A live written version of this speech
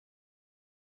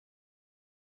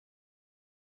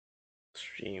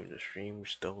The stream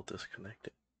still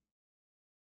disconnected.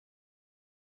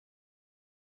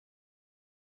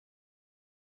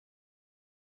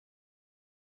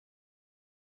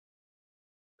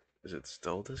 Is it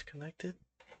still disconnected?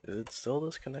 Is it still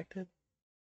disconnected?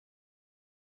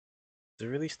 Is it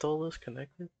really still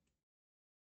disconnected?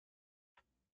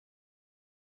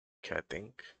 Okay, I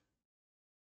think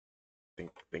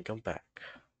I'm back.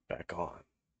 Back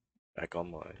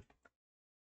online.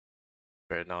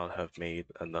 Better not have made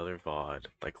another VOD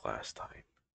like last time.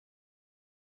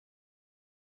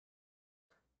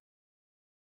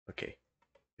 Okay,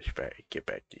 get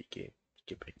back to the game.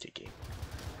 Get back to the game.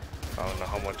 I don't know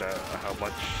how much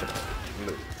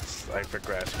I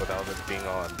progressed without it being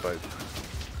on, but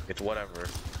it's whatever.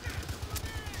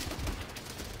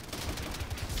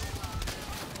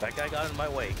 That guy got in my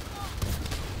way.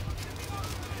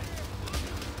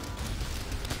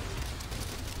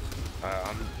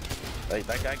 That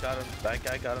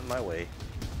guy got in my way.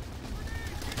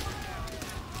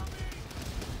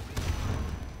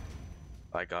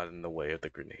 I got in the way of the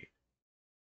grenade.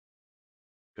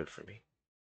 Good for me.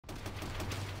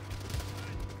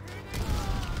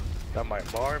 Got my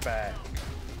bar back.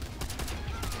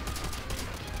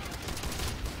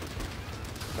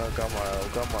 I got my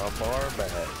bar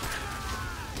back.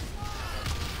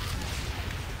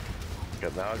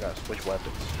 Cause now I gotta switch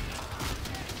weapons.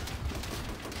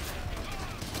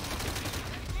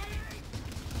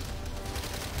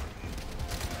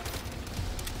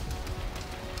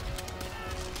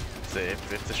 So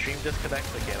if the stream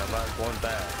disconnects again, I'm not going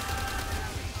back.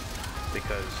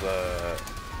 Because I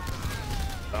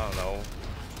don't know.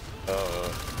 I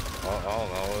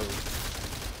don't know.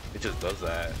 It just does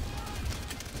that.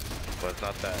 But it's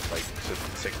not that like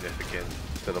significant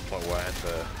to the point where I have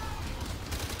to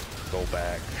go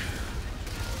back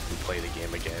and play the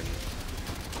game again.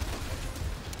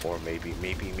 Or maybe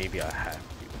I have to.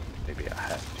 Maybe I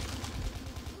have to.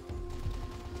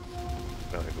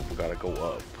 We gotta go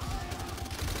up.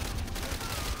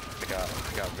 I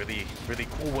got really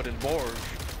cool wooden boards.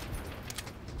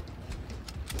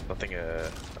 Nothing a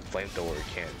flamethrower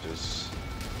can't just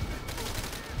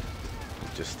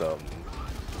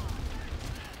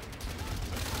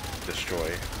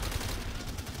destroy.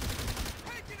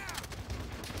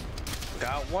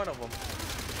 Got one of them.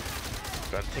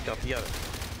 Gotta take out the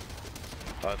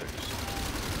others.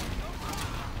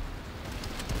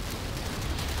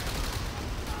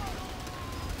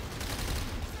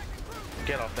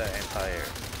 Get off that anti-air.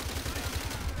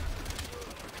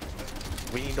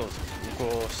 We need those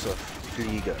große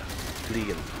Flieger.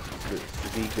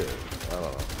 I don't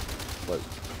know. But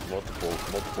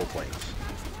multiple planes.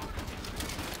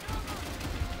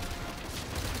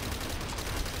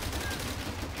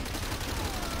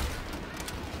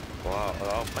 Wow, a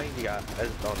lot of planes you got.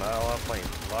 No, not a lot of planes.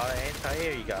 A lot of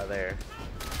anti-air you got there.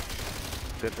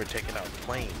 Good for taking out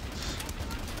planes.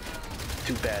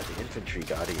 Too bad the infantry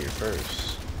got here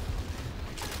first.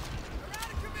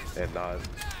 And not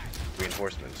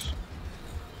reinforcements.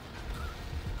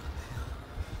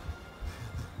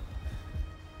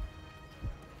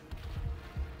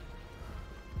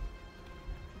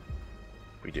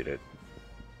 We did it.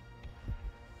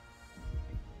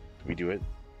 Did we do it?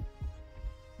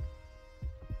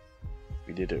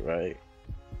 We did it, right?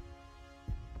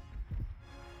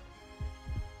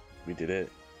 We did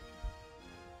it.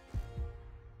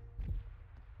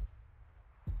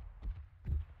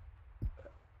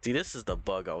 See, this is the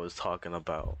bug I was talking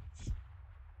about.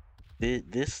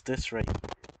 This right here.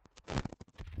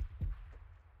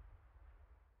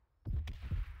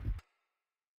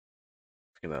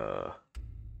 Gonna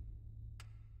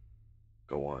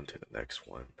go on to the next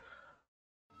one.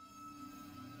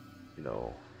 You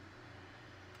know.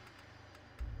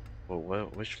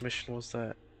 Well, which mission was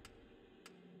that?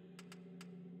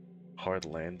 Hard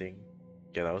landing?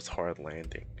 Yeah, that was hard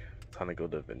landing. Time to go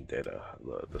to Vendetta,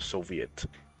 the Soviet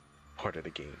part of the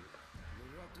game. The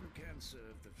rotten cancer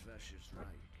of the fascist Reich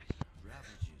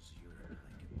ravages Europe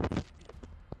like a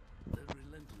the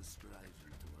relentless drive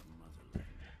into our motherland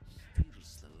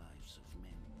steals the lives of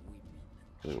men, women,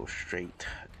 and Go straight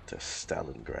to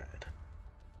Stalingrad.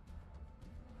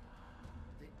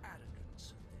 the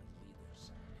arrogance of their leaders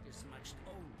is matched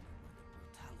only by the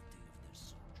brutality of their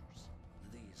soldiers.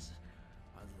 These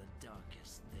are the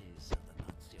darkest days of the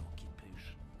Nazi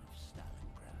occupation of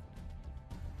Stalingrad.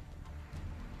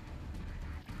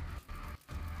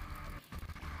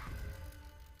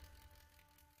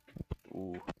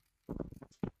 Ooh.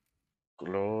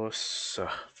 Große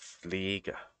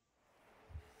Flieger.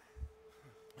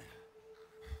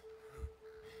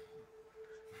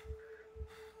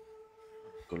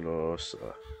 Musculos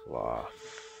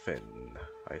Waffen,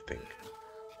 I think.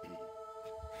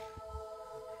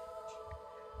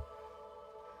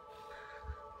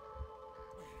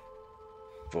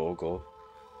 Vogel.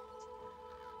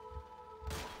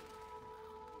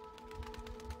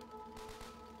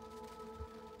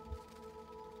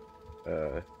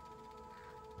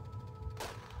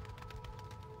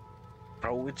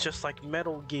 Bro, it's just like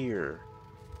Metal Gear.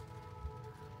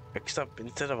 Except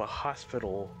instead of a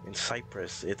hospital in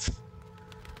Cyprus, it's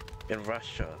in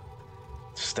Russia,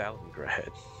 Stalingrad.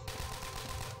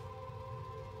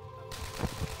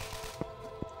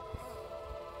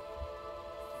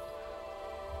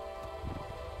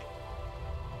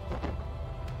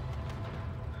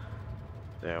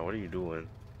 Yeah, what are you doing?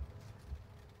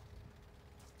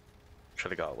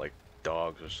 Should've got like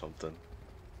dogs or something.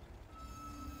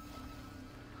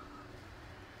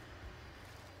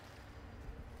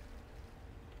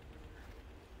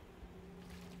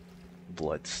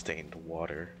 Blood-stained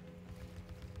water.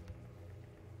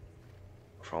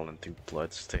 Crawling through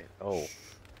blood-stained. Oh,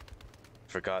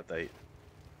 forgot that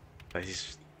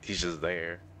he's just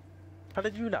there. How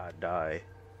did you not die?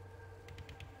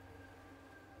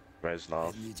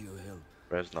 Reznov. I need your help.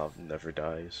 Reznov never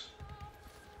dies.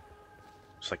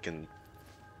 It's like in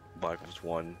Black Ops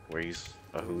 1, where he's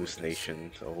a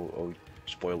hallucination. Oh,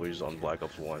 spoilers on Black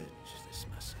Ops 1.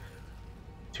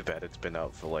 Too bad it's been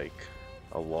out for like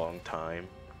a long time.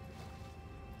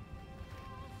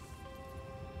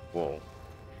 Whoa.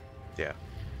 Yeah.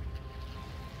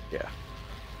 Yeah.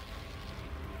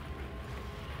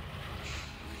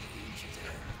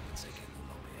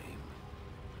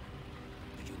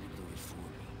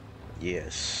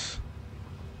 Yes.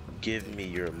 Give me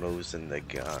your Mosin the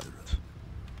gun.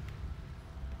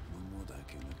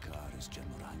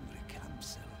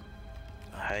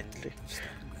 Heinrich.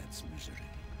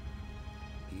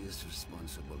 He is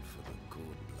responsible for the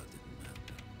cold-blooded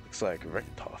murder. Looks like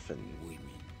Richtofen. Women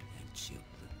and children.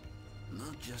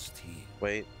 Not just here.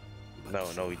 Wait. No,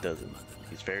 he doesn't.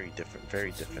 He's very different than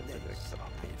Richtofen.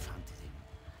 I have hunted him.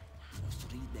 For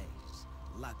 3 days,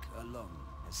 luck alone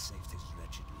has saved his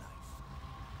wretched life.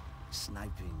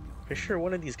 Sniping your Pretty sure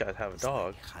one of these guys have a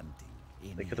dog.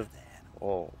 Hunting They could have.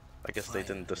 Oh, I guess they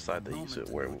didn't decide to use it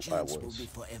where I was. Will be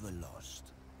forever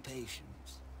lost.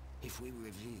 Patience. If we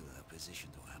reveal our position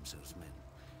to Hamsel's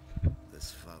men,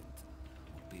 this fountain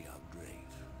will be our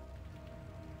grave.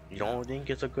 You don't think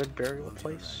it's a good burial Hold your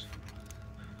place?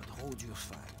 rifle, but hold your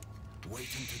fire. Wait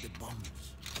until the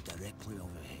bombs are directly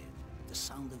overhead. The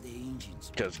sound of the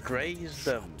engines. Just graze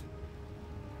them.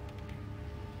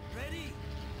 Ready?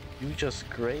 You just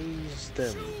grazed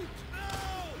them. Shoot!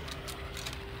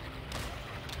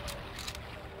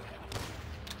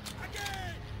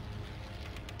 Again!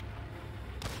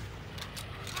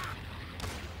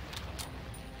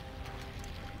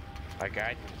 I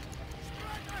got you.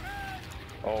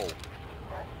 Oh.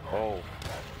 Oh.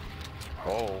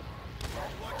 Oh.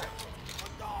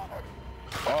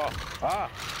 Oh. Ah.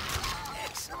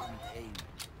 Excellent aim.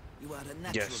 You are a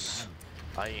natural Yes.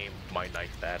 hunter. I aimed my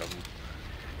knife at him.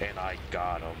 And I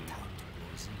got him. Time to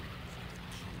close in for the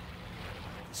kill.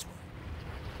 This way.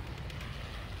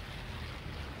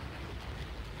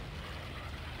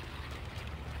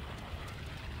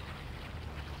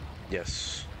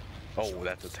 Yes. Oh,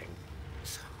 that's a thing.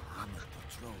 Armored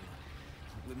patrol.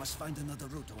 We must find another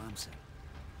route to Amsel.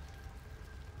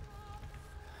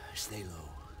 Stay low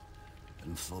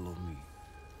and follow me.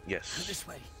 Yes. This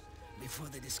way, before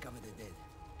they discover the dead.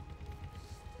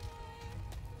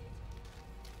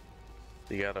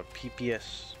 You got a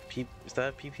PPS. Is that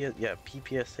a PPS? Yeah,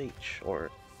 PPSH.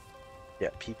 Or. Yeah,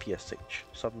 PPSH.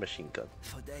 Submachine gun.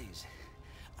 For days,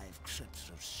 I have crept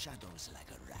through shadows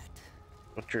like a rat.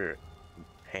 What's your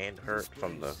hand hurt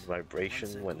from the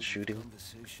vibration when shooting?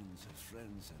 Conversations of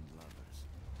friends and lovers.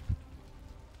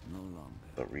 No longer.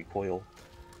 The recoil?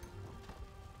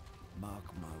 Mark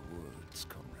my words,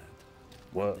 comrade.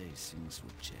 What? One day things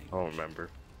will change. I don't remember.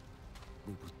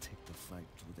 We will take the fight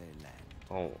to their land,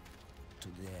 Oh, to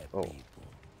their Oh. people,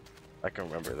 I can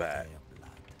remember that. their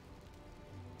blood.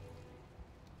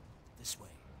 This way.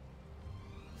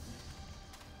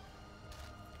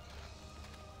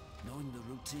 Knowing the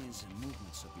routines and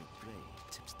movements of your prey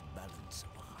tips the balance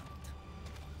of a hunt.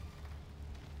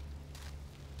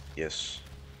 Yes.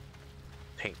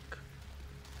 Pink.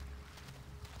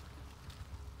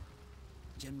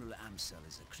 General Amsel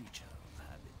is a creature of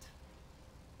habit.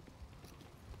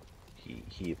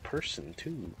 He a person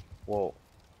too. Well,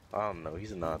 I don't know.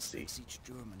 He's a Nazi. He inspects each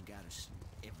German garrison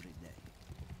every day.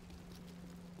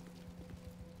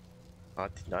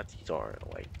 Nazis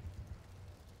aren't like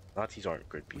Nazis aren't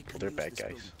good We people. can They're use bad this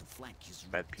building guys. to flank his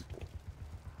Bad route. people.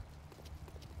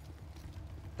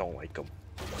 Don't like them.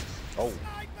 Oh.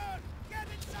 Sniper! Get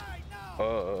inside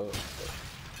now!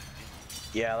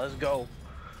 Yeah, let's go.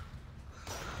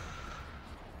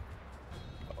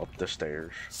 Up the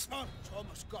stairs. Son's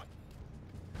almost got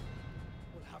me.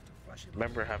 We'll have to flush him.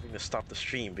 Remember having to stop the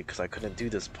stream because I couldn't do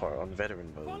this part on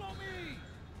veteran mode. Follow me!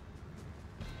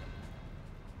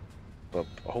 But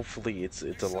hopefully it's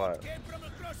a lot Came from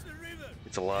across the river.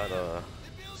 it's a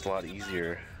lot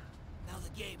easier. Now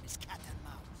the game is cat and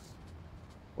mouse.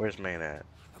 Where's man at?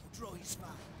 I will draw his fire.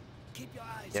 Keep your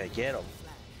eyes Yeah, on get the him.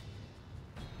 flag.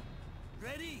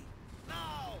 Ready?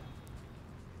 Now!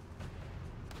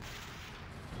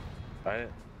 I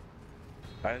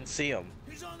didn't see him.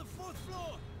 He's on the 4th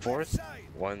floor. Fourth? Left side.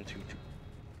 1, 2, 2.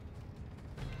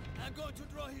 I'm going to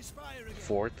draw his fire again.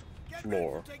 Fourth Get ready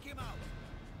floor. to take him out.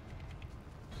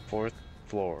 4th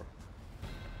floor.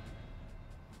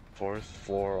 4th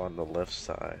floor on the left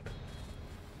side.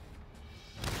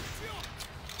 Did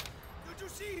you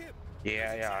see him?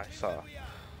 Yeah, Exactly where we are.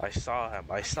 I saw him.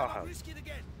 I saw cannot him. risk it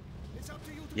again. It's up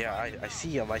to you to Yeah, find him I now. see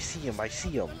him. I see him. I see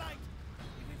Stay out him. of the light.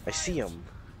 If I he see fires, him.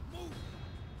 move.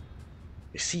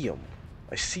 I see him.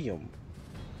 I see him.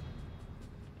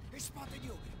 He spotted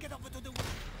you. Get over to the window.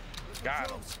 If we're Got him.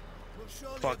 close, we'll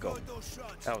surely Fuck avoid him. those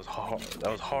shots. That was We hard. need to That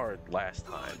was get hard last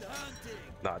Good time. hunting.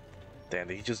 Not, damn.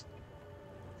 He just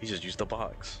used the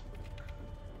box.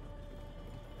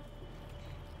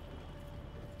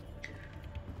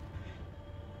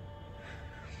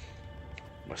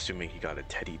 I'm assuming he got a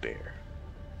teddy bear.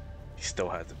 He still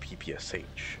has a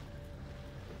PPSH.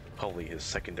 Probably his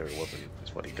secondary weapon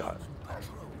is what he got. Come on,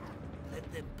 patrol.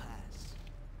 Let them pass.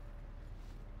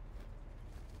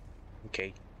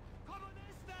 Okay.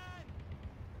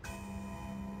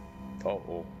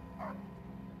 Oh.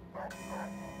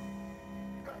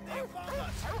 They found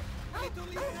us. Need to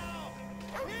leave now.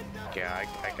 Hit them. Yeah,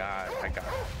 I got. They are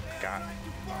trying to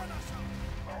burn us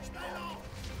out. Stay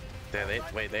low.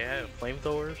 Wait, they have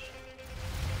flamethrowers?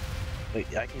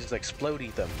 Wait, I can just explode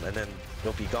them and then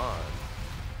they'll be gone.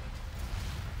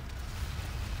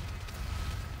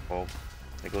 Well,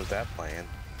 there goes that plan.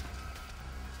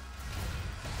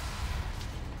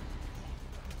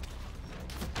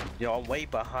 Yo, I'm way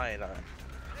behind. They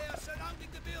are surrounding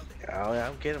the building.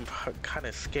 I'm getting kind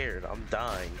of scared. I'm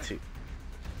dying too.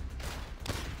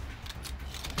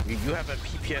 You have a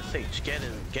PPSH. Get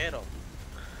him. Get him.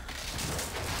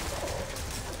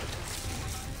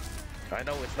 I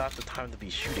know it's not the time to be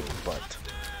shooting, but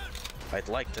I'd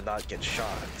like to not get shot.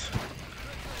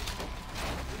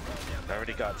 I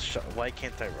already got shot. Why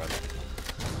can't I run?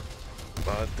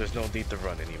 Well, there's no need to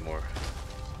run anymore.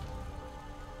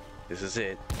 This is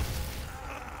it.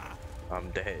 I'm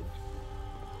dead. Here,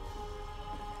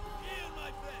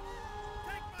 my friend.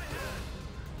 Take my hand.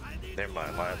 I need Never you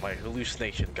mind, alive. my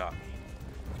hallucination got me.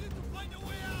 We need to find a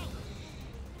way out.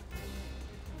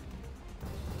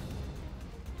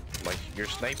 Your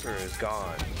sniper is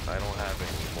gone. I don't have it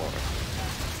anymore.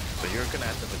 So you're gonna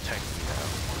have to protect me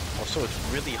now. Also,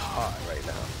 it's really hot right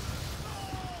now.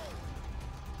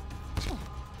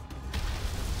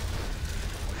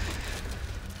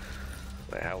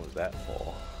 Like, how was that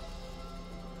fall?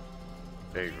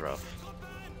 Very rough,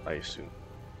 I assume.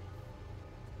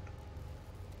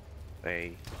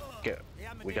 Hey,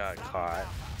 we got caught.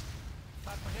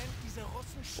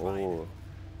 Oh.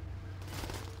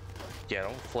 Yeah,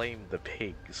 don't flame the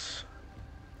pigs.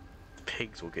 The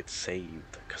pigs will get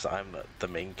saved, cause I'm the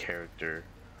main character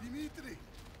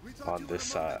on this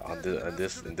side,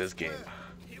 in this game.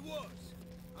 He was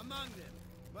among them,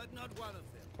 but not one of them.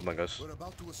 Oh my gosh. We're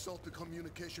about to assault the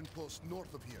communication post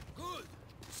north of here. Good.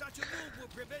 Such a move will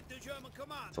prevent the German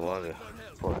command. It's a lot of calling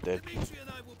for help. dead. Dimitri and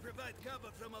I will provide cover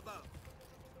from above.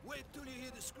 Wait till you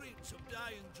hear the screams of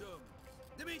dying Germans.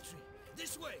 Dimitri,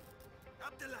 this way.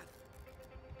 Up the ladder.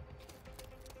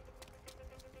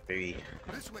 Maybe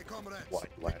This way, comrades. White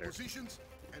Take ladder. positions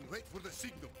and wait for the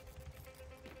signal.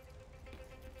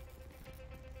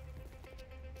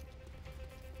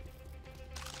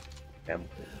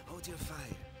 Hold your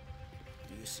fire.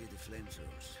 Do you see the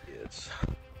flamethrowers? it's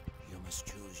You must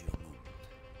choose your moment.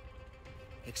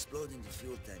 Exploding the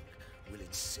fuel tank will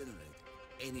incinerate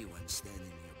anyone standing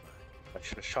nearby. I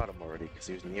should have shot him already because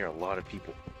he was near a lot of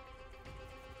people.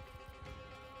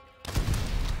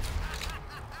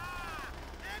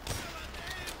 Excellent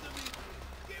aim, Dimitri.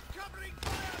 Give covering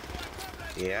fire to our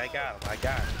comrades. Yeah, I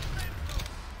got him.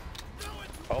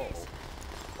 Oh.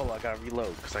 Oh, I gotta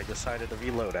reload because I decided to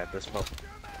reload at this moment.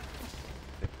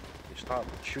 You stop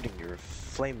shooting your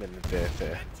flaming there.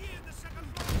 There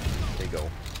you go.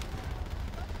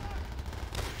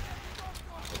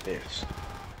 This.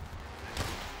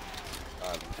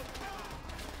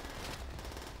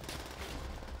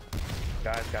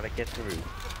 Guys gotta get through.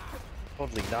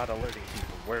 Totally not alerting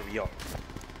people where we are.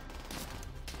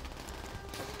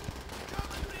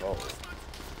 Oh.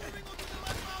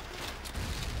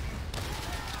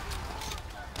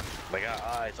 They got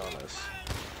eyes on us.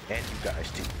 And you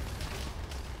guys too.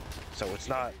 So it's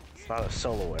not a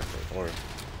solo effort or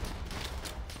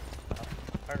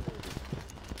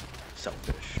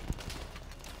selfish.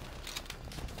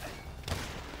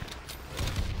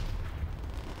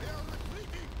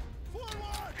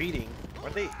 Feeding?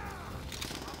 Are they?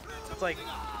 It's like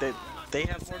they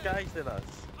have more guys than us.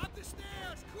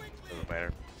 Doesn't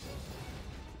matter.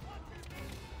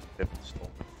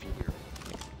 Fear.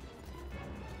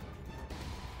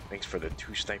 Thanks for the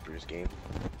 2 snipers game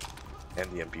and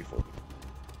the MP40.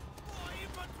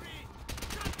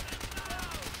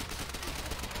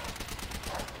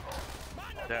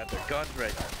 They had their guns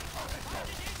ready.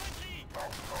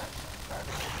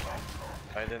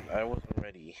 I wasn't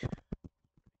ready.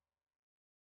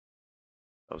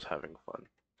 I was having fun.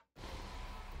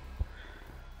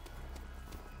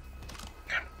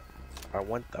 I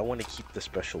want to keep the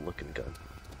special looking gun.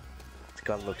 This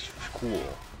gun looks cool.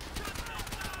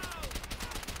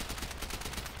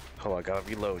 Hold on, I gotta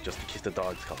reload just in case the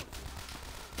dogs come.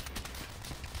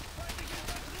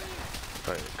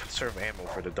 But conserve ammo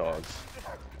for the dogs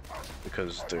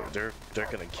because they're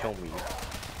gonna kill me.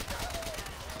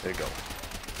 There you go.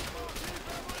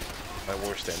 My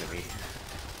worst enemy.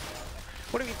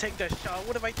 What if you take that shot?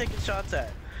 What am I taking shots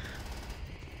at?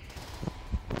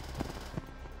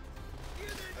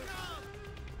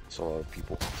 It's a lot of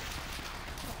people.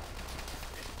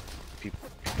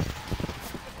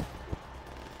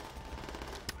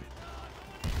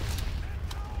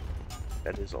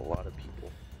 That is a lot of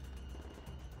people.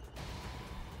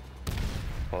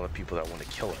 A lot of people that want to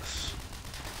kill us.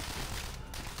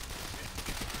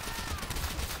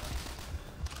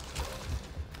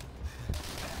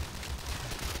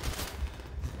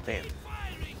 Damn.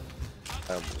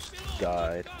 I almost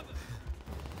died.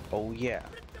 Oh yeah.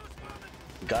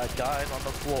 Got guys on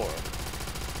the floor.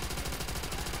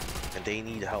 And they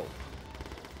need help.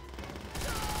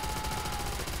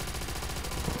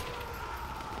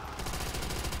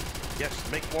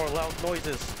 Yes, make more loud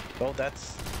noises. Oh,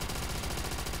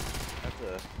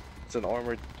 it's an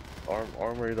armored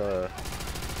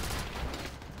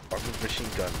machine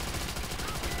gun.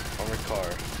 Armored car.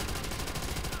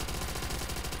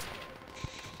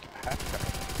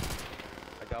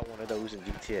 I got one of those in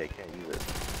GTA. I can't use it.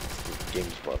 It's the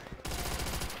game's bug.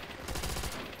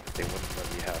 They wouldn't let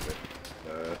me have it.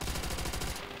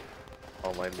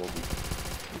 Online will be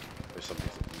for some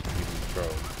reason pro.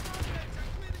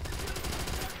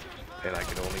 And I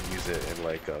can only use it in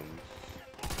like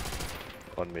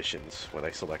on missions when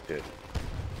I select it.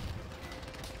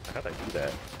 How'd I do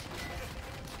that?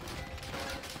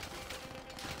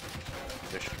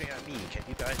 They're shooting at me. Can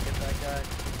you guys get that guy?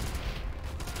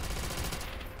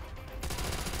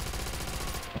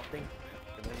 I think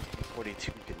an MP42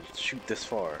 can shoot this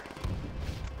far.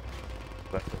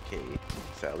 But okay.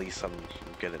 So at least I'm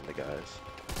getting the guys.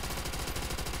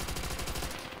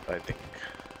 I think.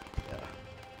 Yeah.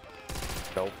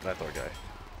 Nope, that's our guy.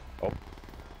 Oh.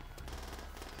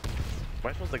 Am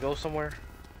I supposed to go somewhere?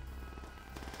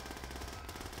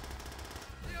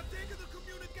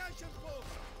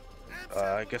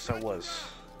 I guess I was.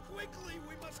 Quickly,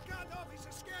 we must cut off his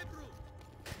escape route.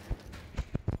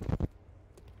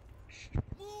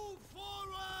 Move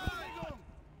forward!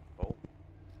 Oh.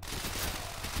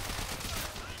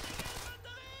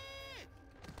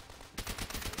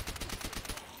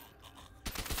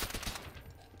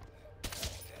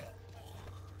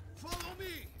 Follow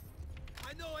me.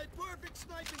 I know a perfect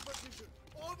sniping position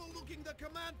overlooking the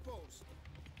command post.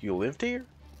 You lived here?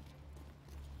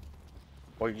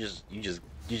 Or you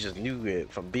just knew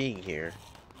it from being here?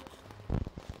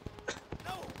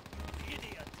 No,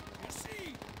 idiot! You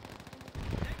see?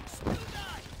 They will still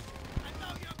die. And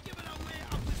now you have given away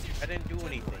our position. I didn't do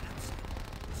anything.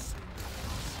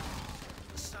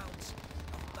 The sounds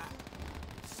of battle.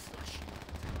 Slashing.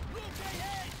 Look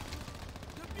ahead!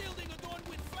 The building adorned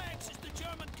with flags is the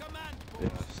German command post.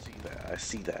 Yeah, I see that. I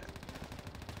see that.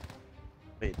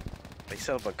 Wait, they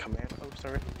set up a command post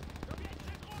already?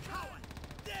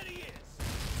 There he is.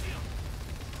 See him?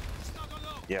 He's not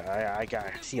alone. Yeah, I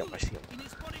see him. I see him. In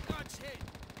his bodyguard's head.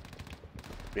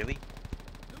 Really?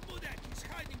 The Mudak is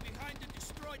hiding behind the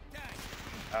destroyed tank.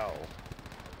 Ow.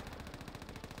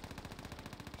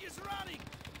 He's running.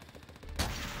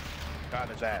 Got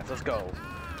his ass. Let's go.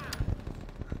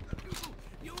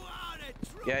 You are a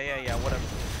true. Yeah, whatever.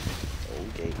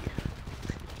 Okay.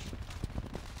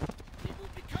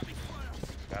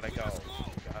 Gotta go.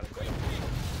 Gotta go.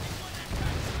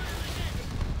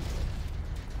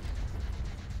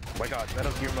 Oh my god,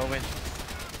 Metal Gear moment.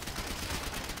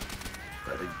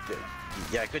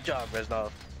 Yeah, good job,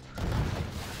 Reznov.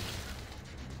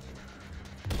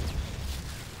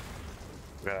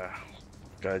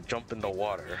 Gotta jump in the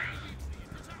water.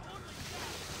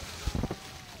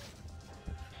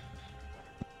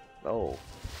 Oh,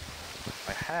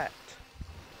 my hat.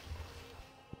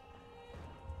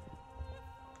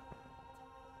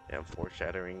 Yeah, I'm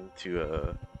foreshadowing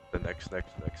to the next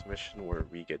mission where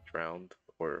we get drowned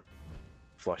or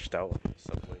flushed out in the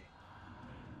subway.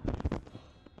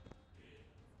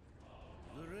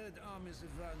 The Red Army's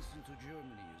advance into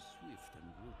Germany is swift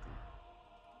and brutal.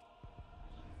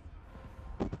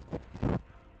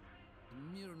 In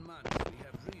mere months, we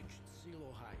have reached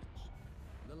Silo Heights,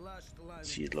 the last line of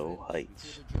Silo defense Heights.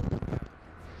 before the German capital.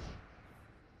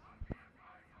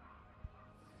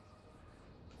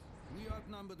 We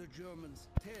outnumber the Germans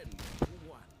 10 to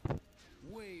 1.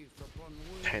 Wave upon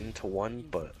wave, 10 to 1,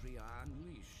 but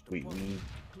we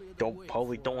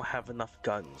probably don't have enough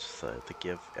guns to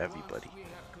give everybody. Once we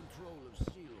have control of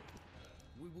Silo,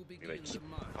 we will begin They keep the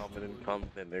march coming and toward coming,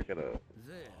 and they're gonna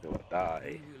There,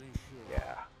 die. we will ensure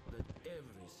Yeah. that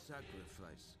every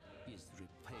sacrifice is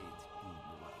repaid in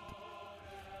blood.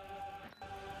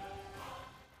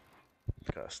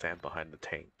 Gotta stand behind the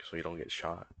tank so you don't get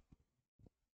shot.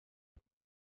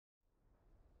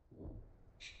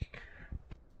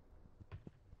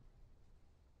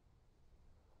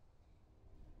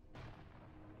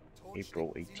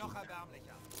 April 18th.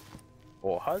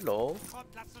 Oh, hallo.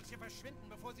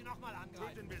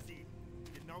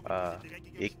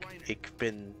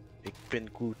 Ich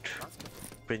bin gut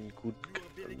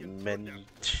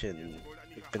Menschen.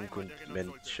 Ich bin gut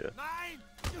Mensch.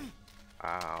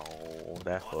 Ow,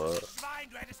 that hurt.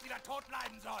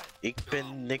 Ich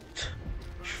bin nicht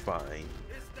Schwein.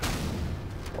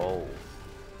 Oh.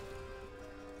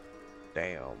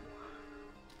 Damn.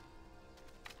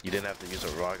 You didn't have to use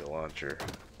a rocket launcher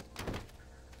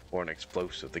or an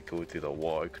explosive to go through the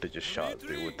wall. You could have just shot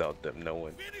through without them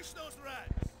knowing.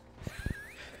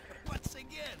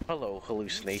 Hello,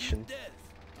 hallucination.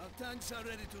 Our tanks are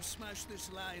ready to smash this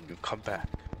line. You come back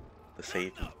to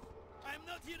save me. I'm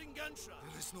not hearing gunshots.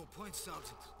 There is no point,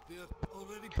 Sergeant. They are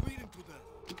already bleeding to death.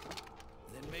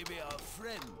 Then maybe our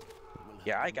friend will have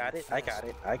Yeah, I to got move it. I got faster.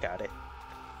 it. I got it.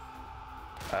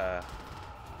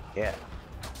 Yeah.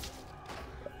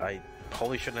 I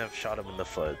probably shouldn't have shot him in the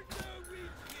foot.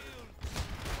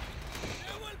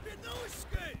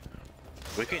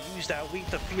 We could use that weak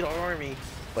to feed our army,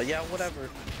 but yeah, whatever.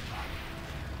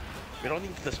 We don't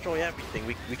need to destroy everything.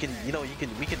 We can, you know,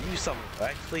 we can use some.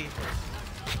 Actually,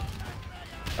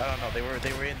 I don't know.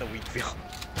 They were in the wheat field.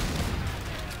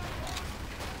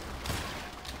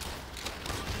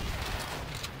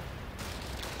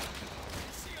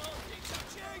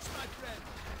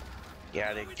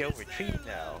 Yeah, they kill retreat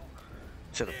now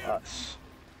instead of us.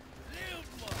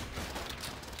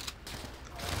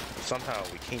 Somehow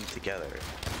we came together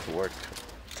to work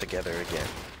together again.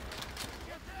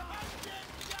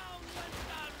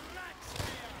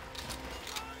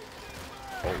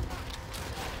 Oh.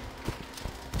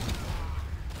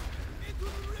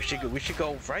 We should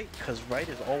go right, because right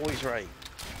is always right.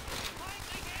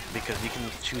 Because you can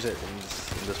choose it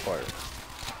in this part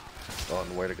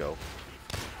on where to go.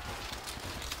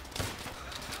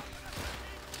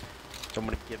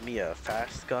 Somebody give me a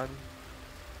fast gun?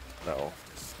 No.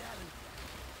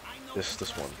 This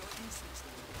one.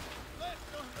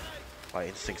 My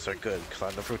instincts are good because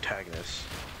I'm the protagonist.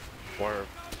 Or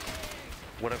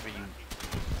whatever you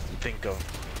think of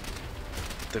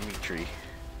Dimitri.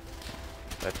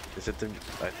 Is it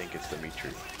I think it's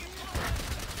Dimitri.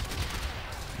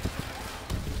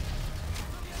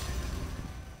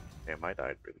 Damn, I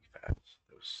died really fast.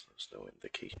 There was no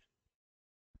indication.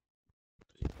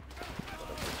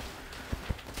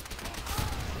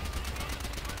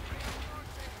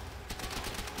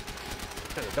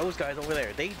 Those guys over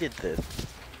there, they did this.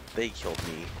 They killed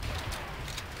me.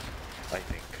 I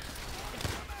think.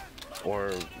 Or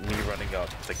me running up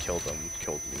to kill them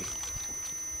killed me.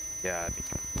 Yeah, I think.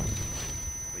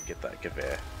 Let me get that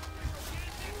Gewehr.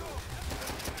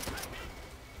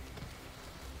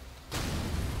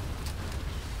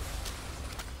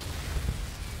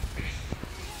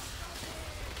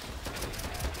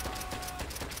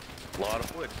 A lot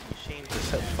of wood. You shame to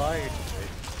set fire to it.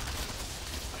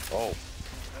 Oh.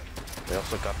 They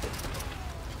also got them.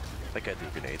 That guy did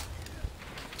a grenade.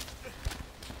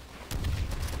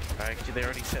 Actually, they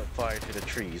already set fire to the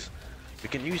trees. We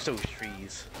can use those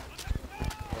trees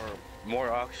for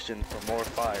more oxygen, for more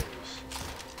fires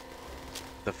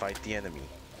to fight the enemy.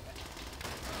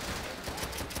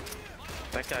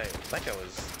 That guy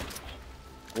was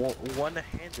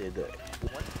one-handed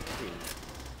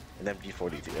an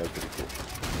MG42. That was pretty cool.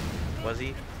 Was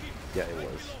he? Yeah, it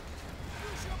was.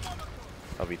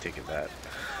 I'll be taking that.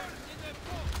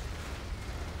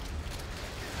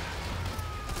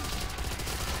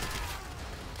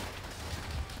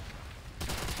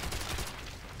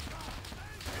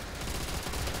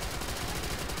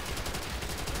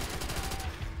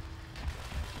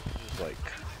 Like,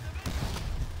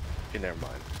 okay, never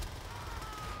mind.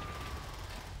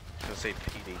 I was gonna say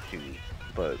PD2,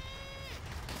 but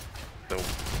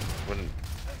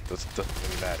this doesn't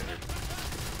really matter.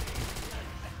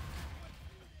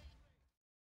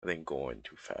 I think going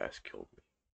too fast killed me.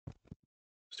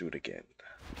 Let's do it again.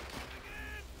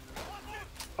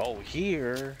 Oh,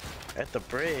 here at the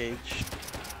bridge.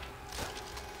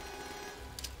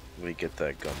 Let me get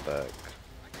that gun back.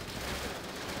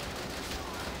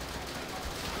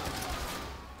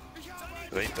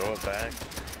 Did they throw it back?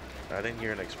 I didn't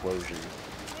hear an explosion.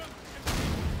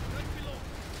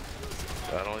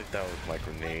 I don't think that was my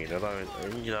grenade. I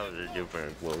think that was a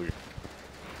different explosion.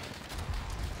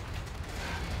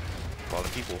 A lot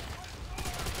of people.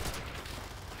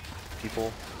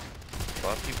 A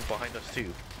lot of people behind us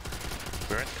too.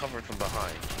 We weren't covered from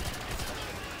behind.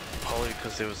 Probably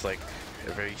because it was like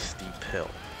a very steep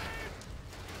hill.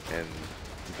 And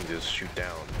you can just shoot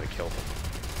down to kill them.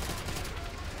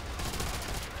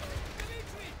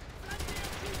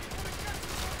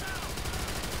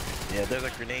 Yeah, there's a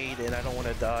grenade and I don't want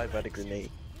to die by the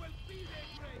grenade.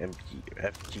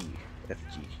 FG.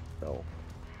 No,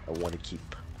 I want to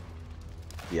keep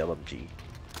the LMG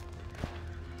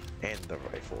and the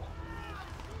rifle.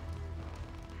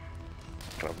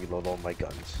 Trying to reload all my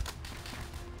guns.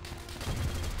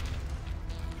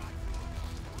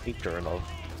 Eternal.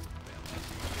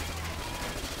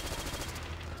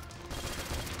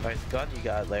 Nice gun you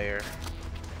got there.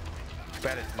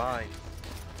 Bet it's mine.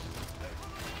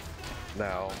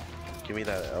 Now, give me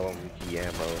that LMG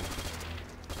ammo.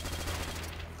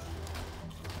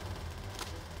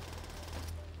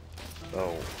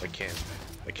 Oh, I can't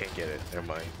get it. Never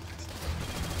mind.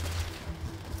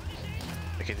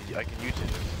 I can use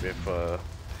it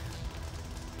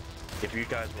if you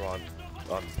guys were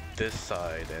on this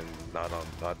side and not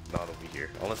over here.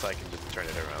 Unless I can just turn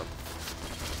it around.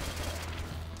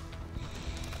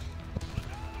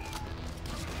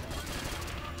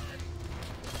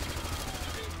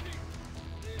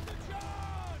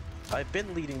 I've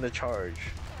been leading the charge.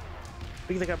 What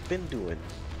do you think I've been doing?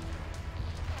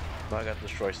 Now I gotta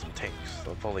destroy some tanks.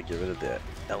 I'll probably get rid of the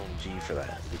LMG for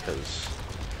that because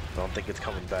I don't think it's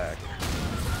coming back.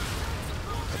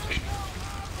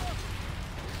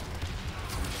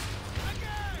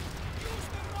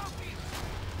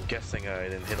 I'm guessing I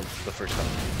didn't hit him the first time.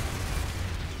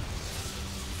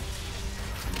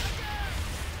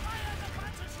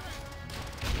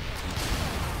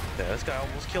 Yeah, this guy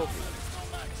almost killed me.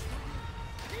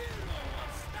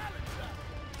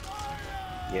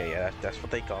 Yeah, that's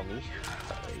what they call me.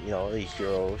 You know, the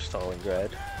hero of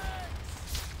Stalingrad.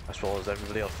 As well as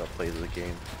everybody else that plays the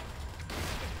game.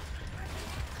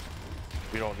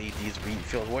 We don't need these wheat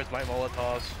fields. Where's my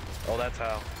Molotovs? Oh, that's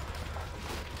how.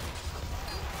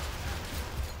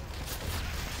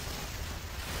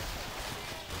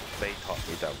 They taught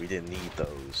me that we didn't need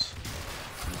those.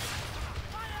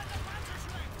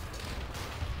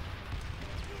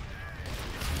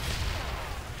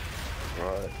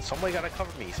 Right. Somebody gotta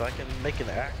cover me so I can make an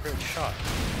accurate shot.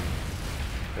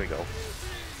 There we go.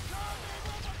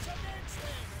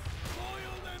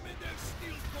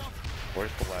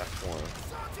 Where's the last one?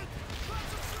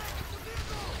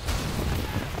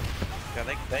 Yeah,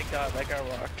 they got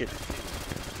rocket.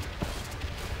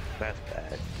 That's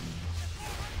bad.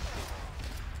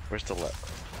 Where's the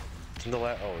left?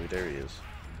 Oh, there he is.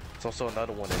 There's also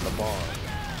another one in the barn.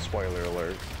 Spoiler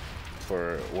alert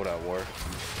for World at War.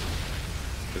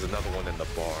 There's another one in the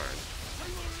barn.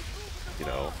 You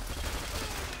know.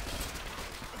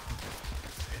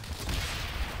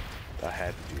 I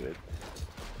had to do it.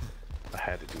 I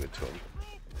had to do it to him.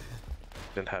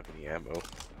 Didn't have any ammo.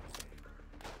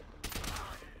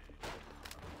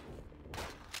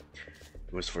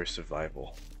 It was for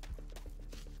survival.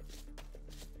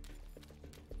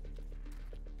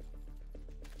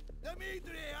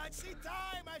 Dimitri, I see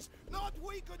time has not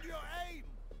weakened your aim.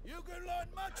 You can learn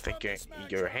much I think from this man, your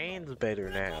General. hand's better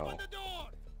Break now. open the door.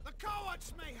 The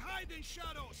cowards may hide in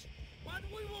shadows, but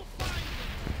we will find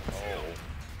them. Oh,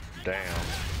 damn.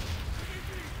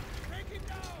 Take him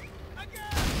down!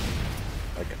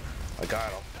 Again! I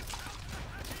got him.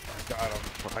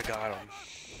 I got him.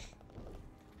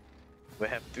 We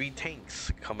have 3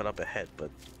 tanks coming up ahead, but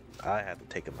I had to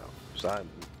take them out. So I'm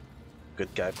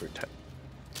good guy for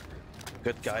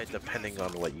good guy depending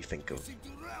on what you think of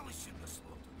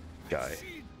guy.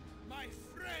 My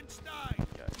friends died.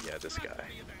 Yeah, this guy.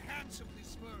 In the hands of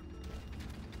this vermin.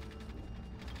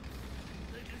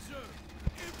 They deserve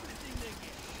everything they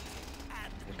get.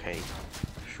 And Okay,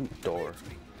 shoot door.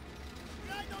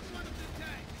 ride on one of the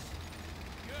tanks.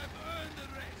 You have earned the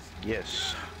rest.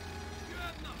 Yes, You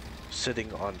have nothing.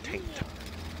 sitting on tank time.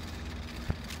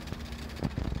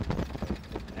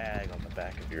 Tag on the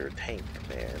back of your tank,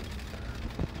 man.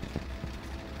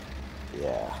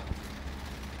 Yeah.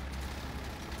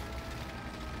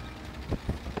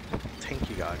 Tank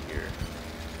you got here.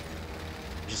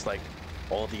 Just like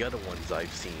all the other ones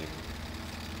I've seen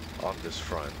on this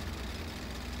front.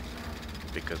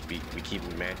 Because we keep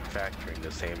manufacturing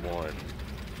the same one.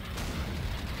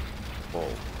 Well,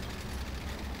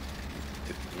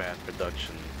 mass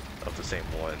production of the same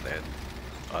one and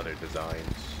other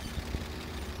designs.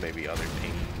 Maybe other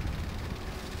team.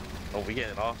 Oh, we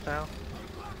getting off now?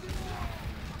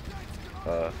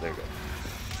 There we go.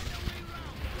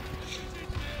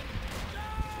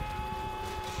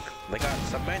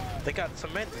 They got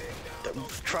cement.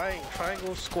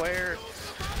 Triangle, square,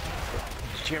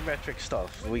 geometric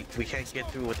stuff. We can't get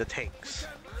through with the tanks.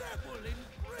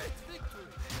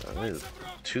 There's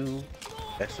 2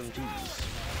 SMGs.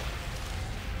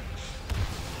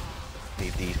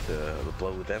 Need these to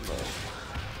blow them up.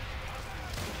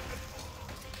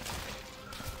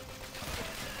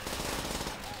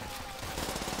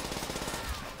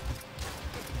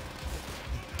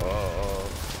 Oh,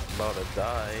 about to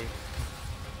die.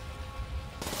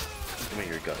 Give me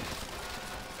your gun.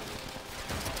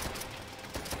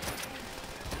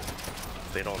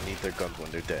 They don't need their guns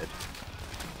when they're dead.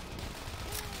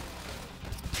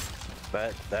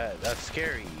 That's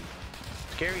scary.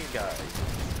 Scary guy.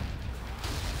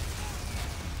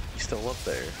 He's still up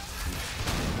there.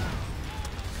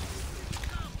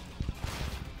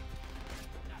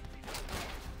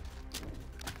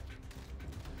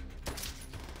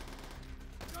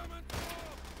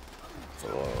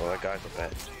 Oh, that guy's a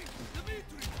pet.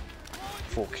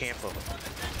 Full camp of them.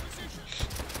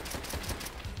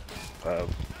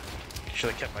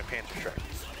 Should have kept my Panther Strike.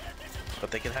 But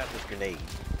they can have this grenade.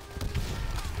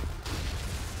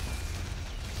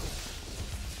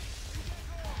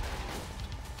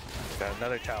 Got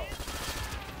another tower.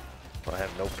 I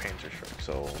have no Panther Strike,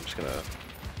 so I'm just gonna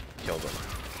kill them,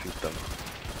 shoot them.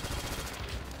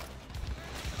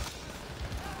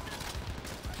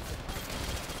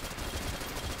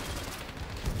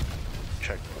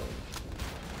 Checkpoint.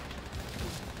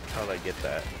 How'd I get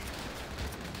that?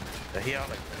 He had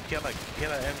an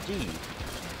MG.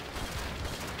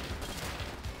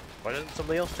 Why didn't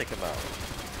somebody else take him out?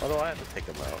 Why do I have to take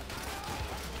him out?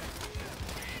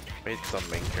 Maybe some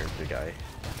main character guy.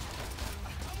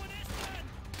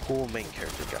 Cool main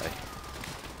character guy.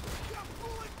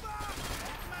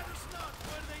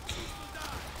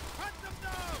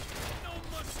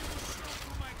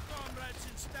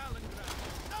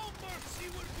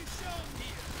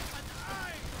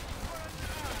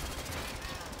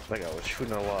 Like I was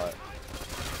shooting a lot.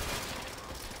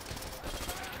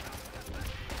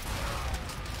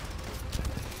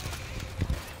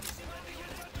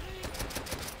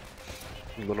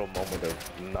 Little moment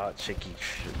of not shaky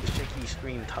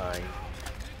screen time.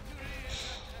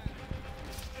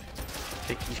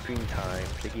 Shaky screen time.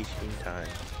 Shaky screen time.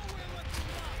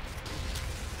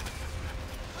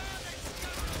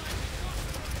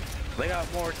 They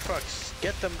got more trucks.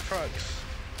 Get them trucks.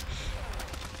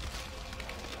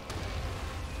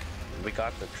 We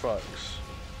got the trucks.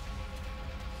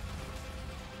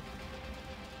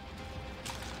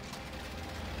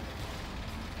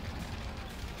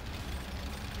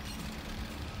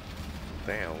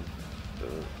 Damn.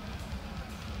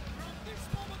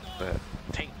 The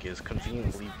tank is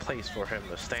conveniently placed for him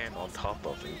to stand on top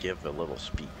of and give a little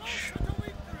speech.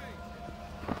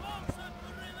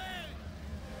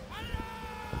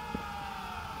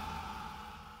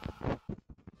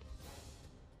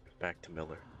 Back to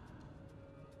Miller.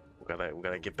 We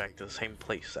gotta get back to the same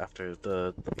place after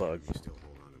the bug. We still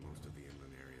hold on to most of the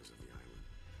inland areas of the island.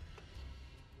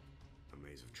 A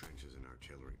maze of trenches and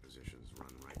artillery positions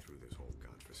run right through this whole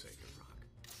godforsaken rock.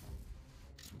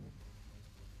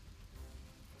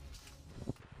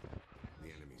 The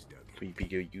enemy's dug in. We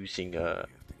be using a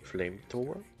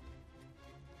flamethrower.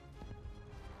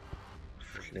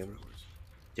 Flamethrowers.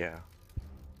 Yeah.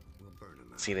 We'll burn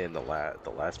them out. seen it in the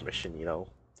last mission, you know,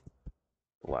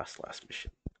 the last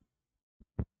mission,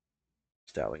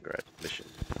 Stalingrad mission.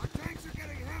 Our tanks are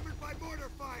getting hammered by mortar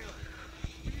fire.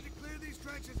 We need to clear these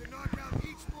trenches and knock out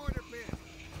each mortar pit.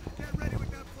 Get ready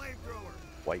with that flamethrower.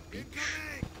 White Beach,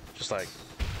 Incoming. just like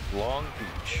Long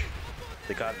Beach.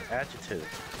 They got an adjective.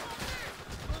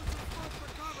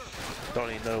 Don't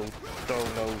need no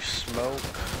smoke.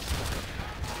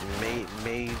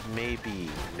 Maybe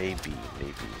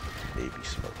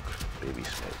smoke. Maybe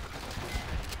smoke.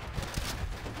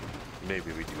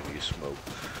 Maybe we do need smoke.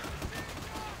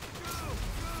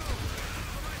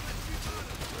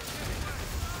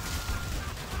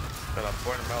 Gonna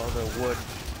burn them out of the wood,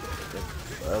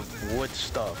 wood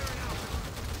stuff.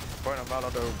 Burn them out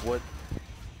of the wood.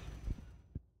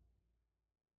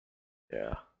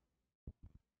 Yeah.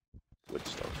 Wood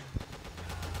stuff.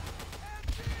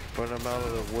 Burn them out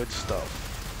of the wood stuff.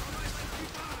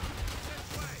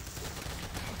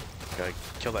 Gotta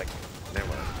kill that. Never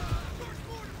mind.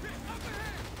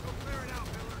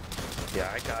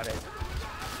 Yeah, I got it.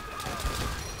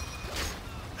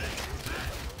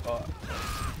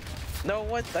 No,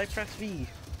 what? I pressed V.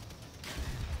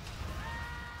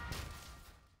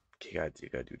 Okay, you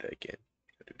gotta do that again.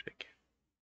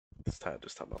 This time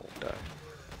I won't die.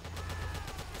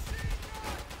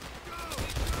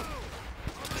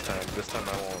 This time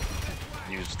I won't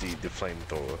use the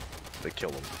flamethrower to kill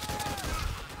him.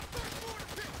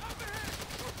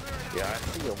 Yeah, I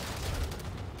see him.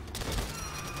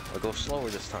 I'll go slower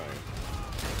this time.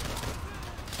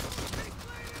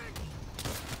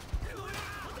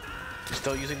 He's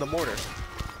still using the mortar.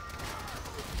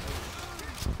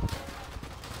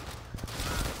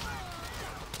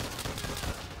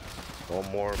 No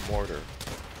more mortar.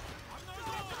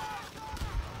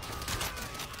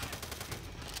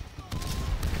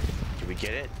 Can we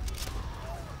get it?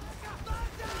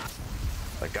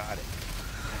 I got it.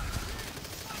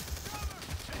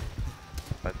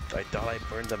 I thought I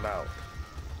burned them out.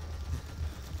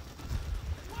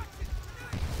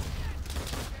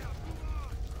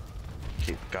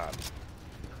 Okay, got it.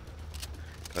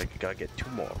 I gotta get two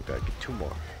more.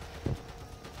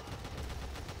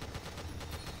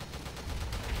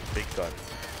 Big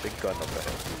gun up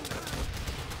ahead.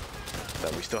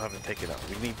 That we still haven't taken out.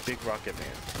 We need Big Rocket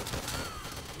Man.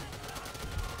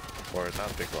 Or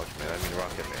not Big Rocket Man, I mean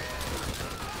Rocket Man.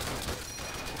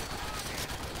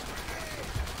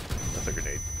 That's a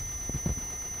grenade.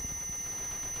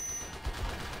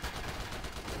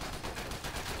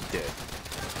 Dead.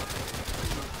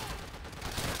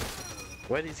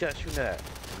 Where are these guys shooting at?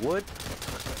 Wood?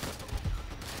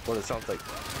 Well, it sounds like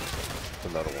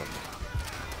another one.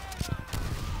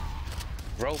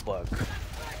 Roebuck.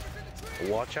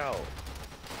 Watch out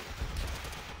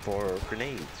for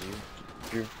grenades.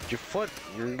 Your foot,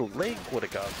 your leg would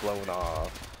have got blown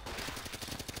off.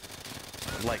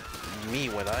 Like me,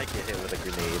 when I get hit with a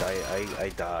grenade, I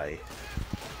die.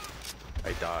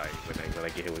 I die when I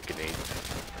get hit with grenades.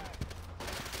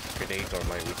 Grenades are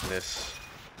my weakness,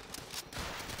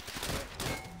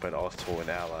 but also an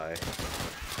ally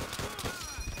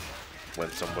when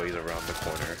somebody's around the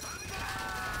corner.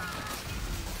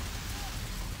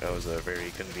 That was a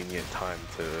very convenient time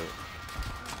to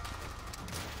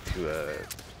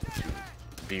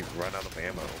be run out of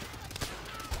ammo.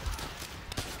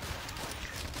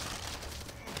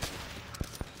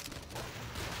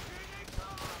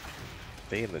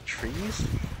 They in the trees?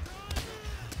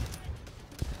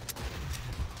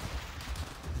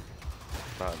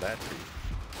 Not that tree.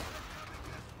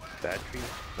 That tree?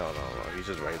 No, he's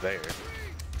just right there.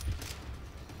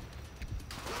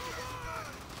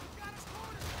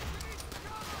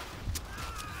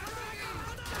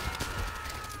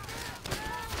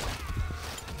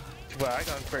 Well, I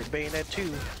got a bayonet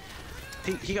too.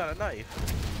 He got a knife.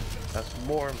 That's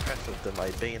more impressive than my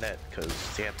bayonet because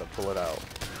he had to pull it out.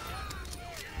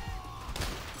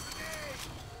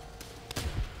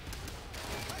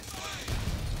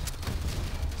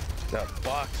 That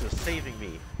box is saving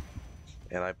me.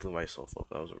 And I blew myself up.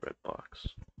 That was a red box.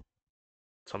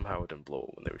 Somehow it didn't blow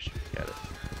up when they were shooting at it.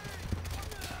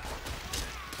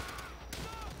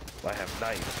 I have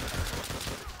knife.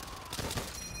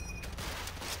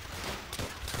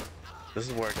 This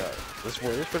is where I got. This is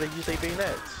where they use their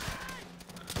bayonets.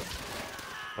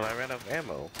 When I ran out of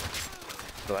ammo,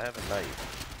 but I have a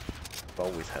knife. I've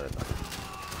always had a knife.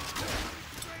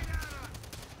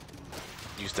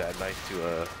 Use that knife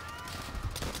to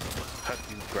cut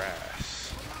through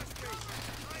grass.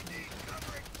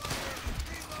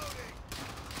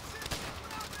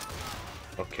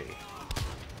 Okay.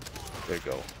 There you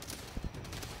go.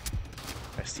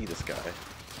 I see this guy.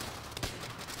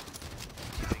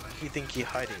 he think he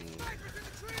hiding?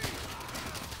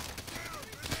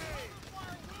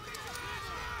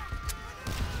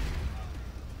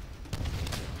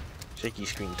 Shaky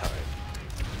screen time.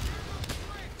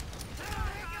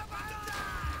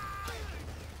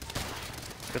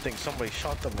 Good thing somebody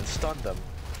shot them and stunned them.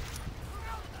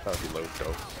 That would be low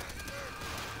though.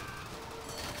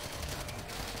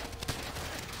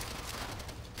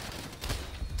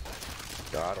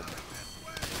 Got him.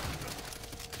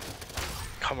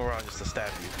 Come around just to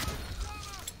stab you.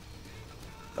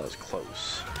 That was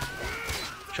close.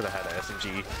 Should have had an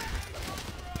SMG.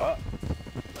 Oh.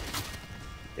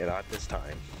 Yeah, not this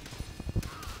time.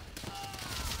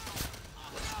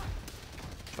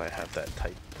 I have that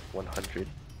Type 100.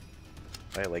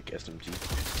 I like SMG.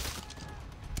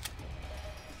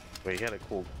 Wait, he had a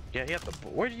cool... Yeah, he had the...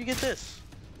 Where did you get this?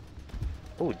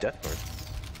 Oh, Death North.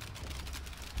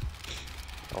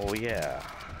 Oh yeah.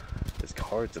 There's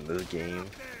cards in this game.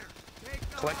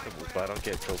 Collectibles, but I don't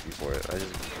get a trophy for it. I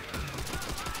just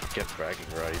get bragging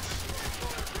rights.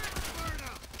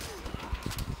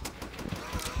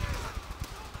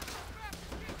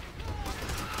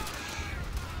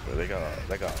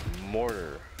 They got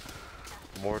mortar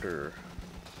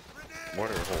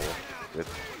hole with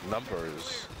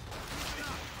numbers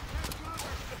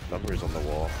on the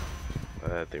wall.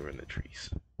 They were in the trees.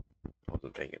 I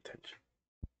wasn't paying attention.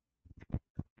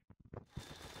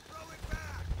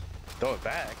 Throw it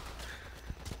back.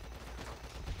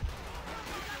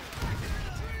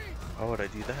 How would I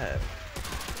do that?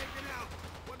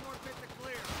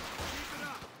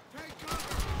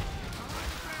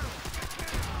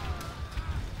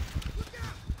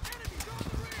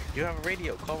 You have a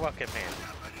radio. Call Rocket Man.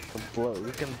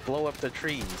 We can blow up the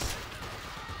trees.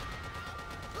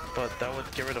 But that would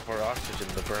get rid of our oxygen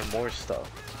to burn more stuff.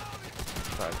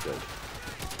 Not good.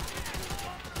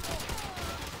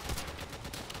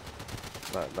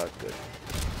 Not good.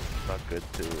 Not good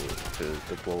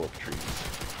to blow up trees.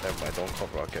 Never mind, don't call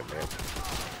Rocket Man.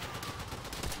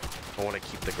 I want to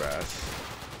keep the grass.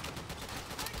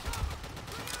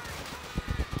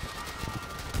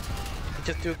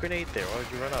 Just do a grenade there. Why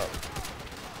would you run up?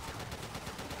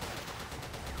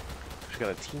 Just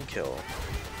got a team kill.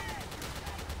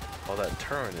 Oh, that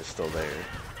turn is still there.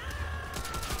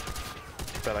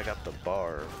 Too bad I got the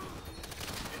bar.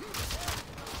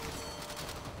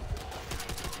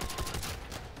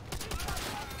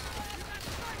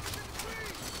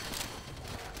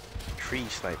 Tree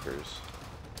snipers.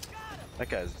 That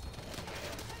guy's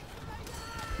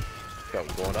got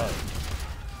him going up.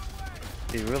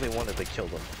 He really wanted to kill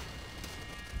them.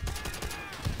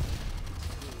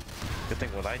 Good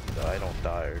thing when I do that, I don't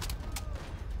die.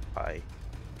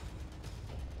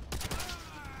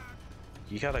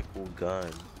 You got a cool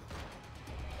gun.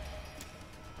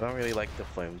 I don't really like the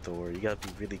flamethrower. You gotta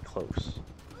be really close.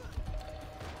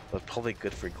 But probably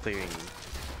good for clearing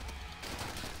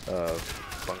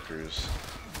bunkers.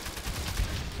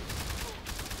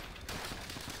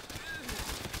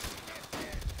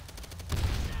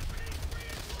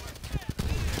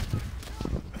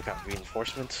 I got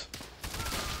reinforcements.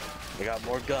 I got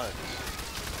more guns.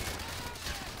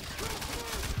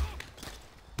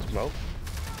 Smoke?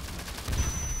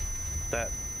 That...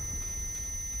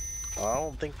 I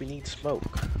don't think we need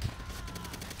smoke.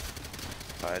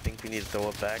 I think we need to throw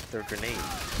it back their grenades.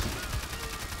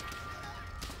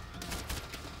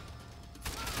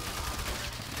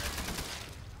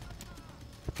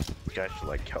 You guys should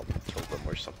like help kill them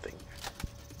or something.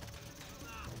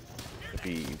 It'd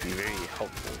be very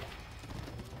helpful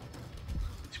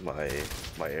to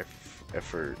my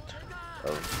effort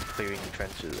of clearing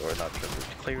trenches, or not trenches,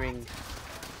 clearing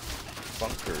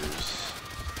bunkers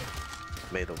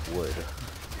made of wood.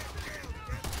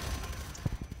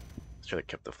 Should have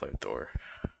kept the flamethrower.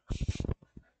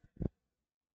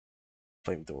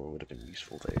 Flamethrower would have been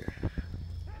useful there.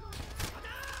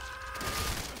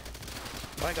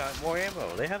 I got more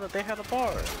ammo. They had a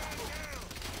bar.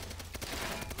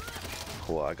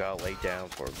 Cool. I gotta lay down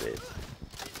for a bit.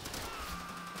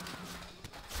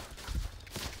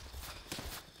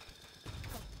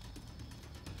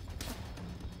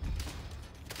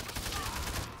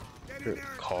 There's a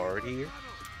card here.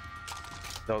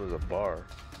 No, there's a bar.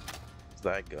 It's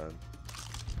that gun.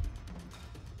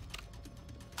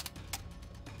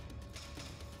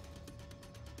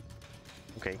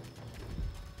 Okay.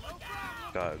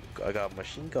 I got a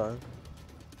machine gun.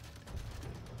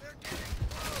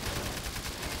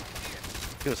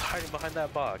 He was hiding behind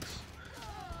that box.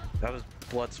 That was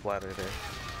blood splatter there.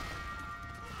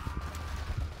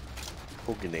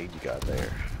 Cool grenade you got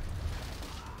there.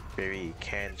 Very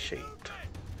can shaped.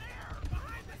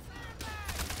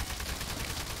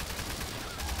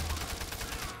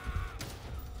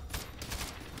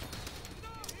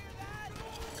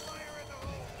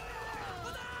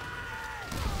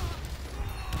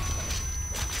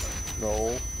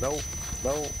 No, no,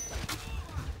 no.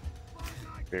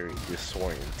 Very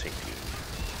disorientating.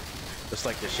 It's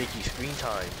like the shaky screen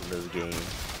time in this game.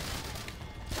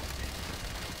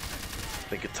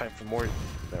 Think it's time for more.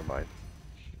 Never mind.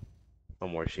 No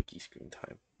more shaky screen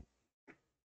time.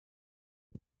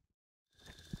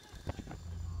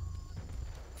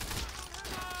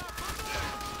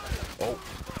 Oh.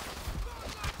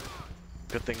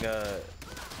 Good thing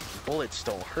bullets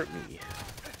don't hurt me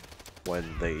when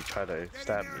they try to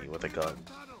stab me with a gun.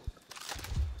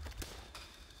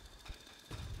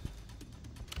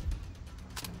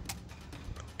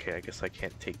 Okay, I guess I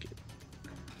can't take it.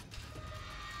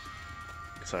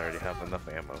 Cause I already have enough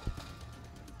ammo.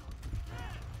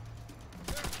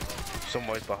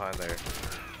 Somebody's behind there.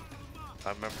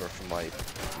 I remember from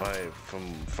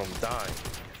from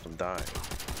dying.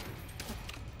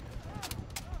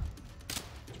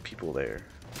 People there.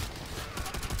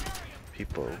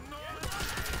 People.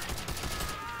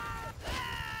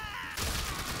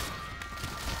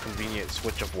 Convenient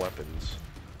switch of weapons.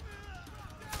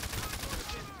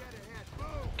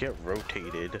 Get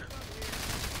rotated.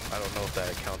 I don't know if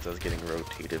that counts as getting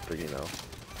rotated, but you know.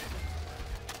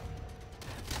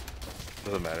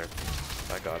 Doesn't matter.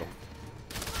 I got him.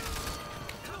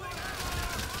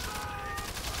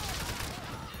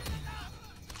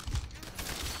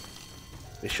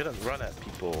 They shouldn't run at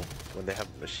people when they have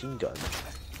a machine gun.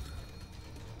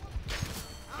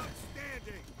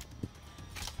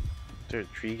 Is there a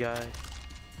tree guy?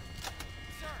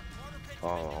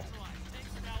 Oh.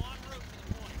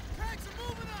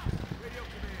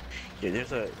 Yeah, there's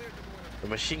the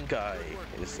machine guy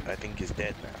I think is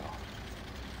dead now.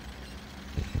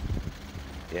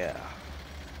 Yeah.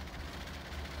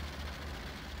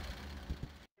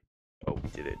 Oh, we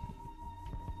did it.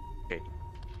 Okay.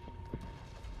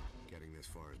 Getting this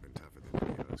far has been tougher than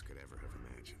any of us could ever have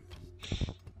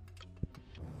imagined.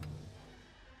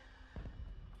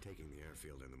 Taking the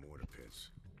airfield and the mortar pits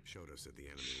showed us that the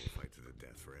enemy will fight to the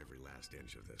death for every last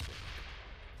inch of this land.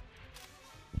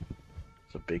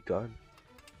 It's a big gun.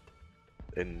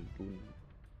 And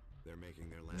they're making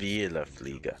their last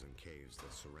VOD.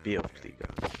 VOD.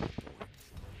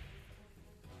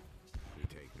 We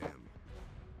take them,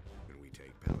 and we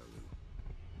take Peleliu.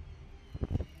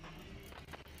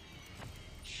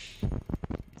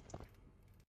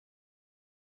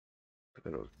 Look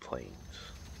at those planes.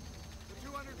 The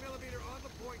 200mm on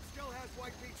the point still has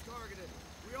White Beach targeted.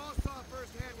 We all saw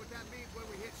firsthand what that means when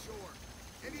we hit shore.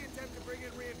 Any attempt to bring in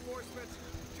reinforcements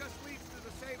just leads to the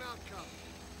same outcome.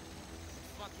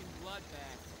 Fucking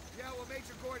bloodbath. Yeah, well,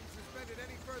 Major Gordon suspended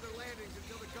any further landings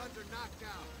until the guns are knocked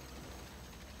out.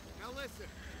 Now listen,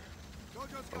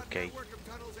 Jojo's got a network of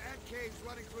tunnels and caves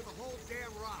running through the whole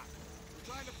damn rock. We're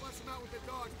trying to flush them out with the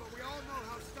dogs, but we all know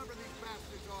how stubborn these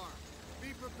bastards are.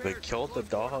 Be prepared. They killed the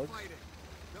dog?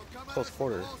 Close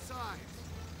quarters.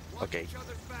 Okay,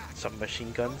 some machine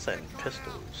guns and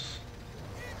pistols.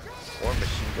 Or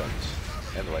machine guns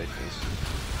and rifles.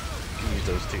 You can use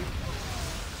those too.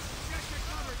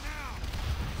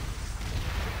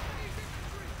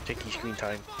 Take your screen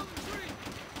time.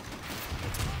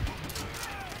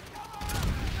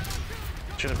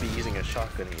 Shouldn't be using a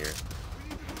shotgun here.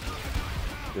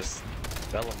 This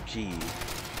LMG.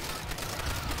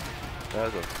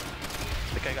 That was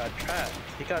the guy got trapped.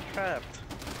 He got trapped.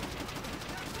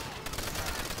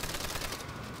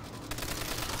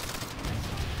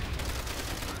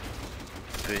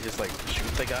 Do they just like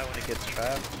shoot the guy when he gets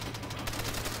trapped?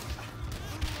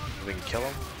 We can kill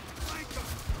him?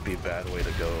 Be a bad way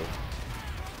to go.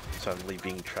 Suddenly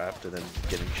being trapped and then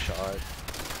getting shot.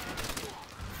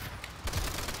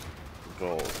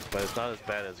 Go. But it's not as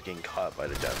bad as getting caught by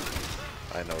the Japanese.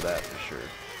 I know that for sure.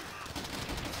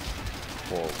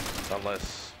 Well,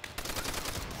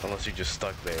 unless you're just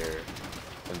stuck there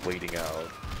and bleeding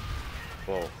out.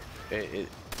 Well, it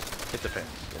depends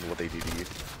on what they do to you.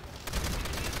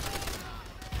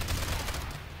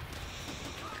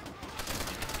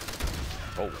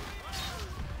 Oh.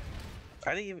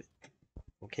 I didn't even...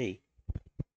 Okay.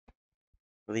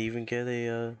 Did they even get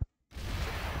a,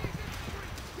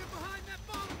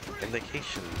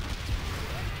 indication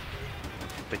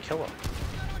to kill him?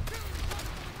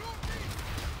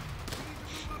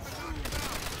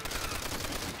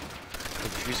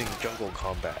 Confusing jungle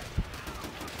combat.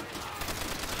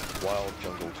 Wild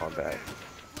jungle combat.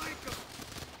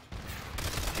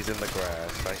 He's in the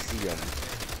grass. I see him.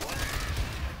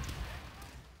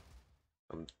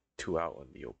 I'm too out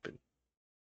in the open.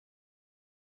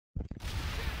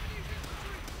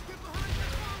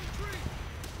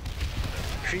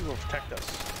 Tree will protect us,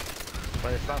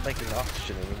 but it's not making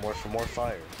oxygen anymore for more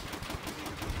fire.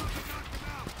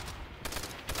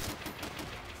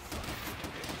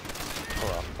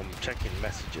 checking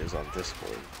messages on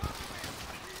Discord.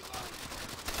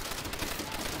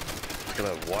 It's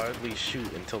gonna wildly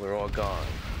shoot until they're all gone.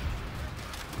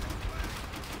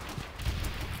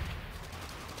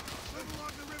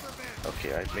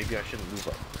 Okay, maybe I shouldn't move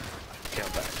up. Okay,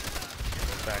 I'm back.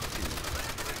 Back to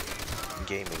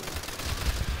gaming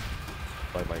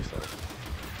by myself.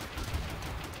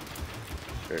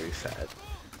 Very sad.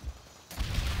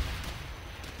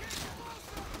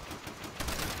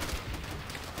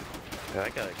 Yeah,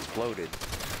 that guy exploded.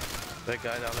 That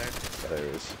guy down there? There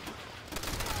it is.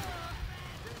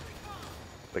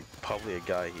 Like, probably a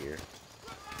guy here.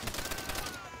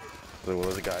 There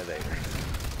was a guy there.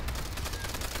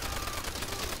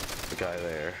 The guy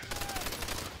there.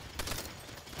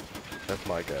 That's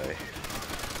my guy.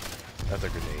 That's a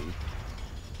grenade.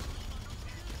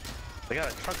 They got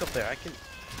a truck up there. I can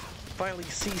finally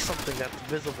see something that's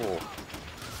visible.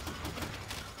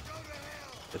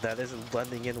 That isn't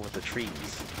blending in with the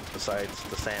trees, besides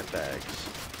the sandbags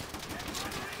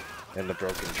and the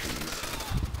broken trees.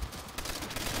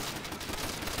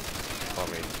 I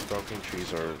mean, broken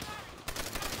trees are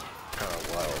kind of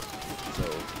wild, so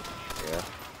yeah.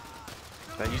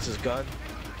 Can I use this gun?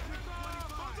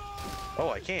 Oh,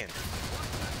 I can.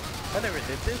 I never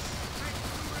did this.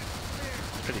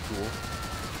 Pretty cool.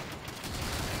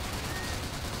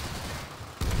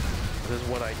 This is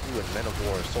what I do in Men of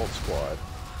War Assault Squad.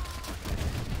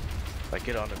 I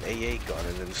get on an AA gun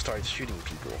and then start shooting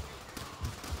people.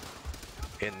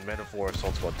 In Men of War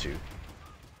Assault Squad 2.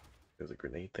 There's a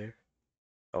grenade there.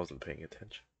 I wasn't paying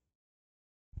attention.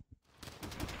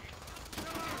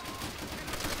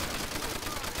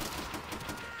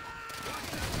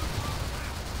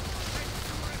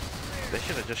 They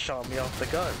should have just shot me off the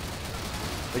gun.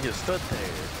 They just stood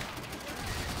there.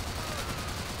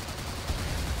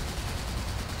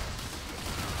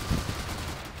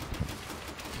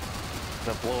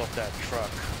 To blow up that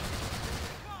truck.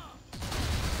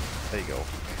 There you go.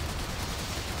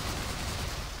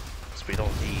 So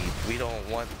we don't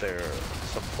want their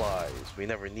supplies. We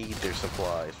never need their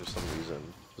supplies for some reason.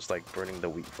 Just like burning the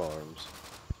wheat farms.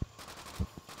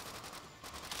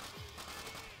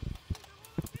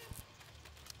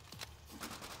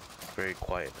 Very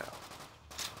quiet now.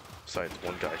 Besides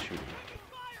one guy shooting.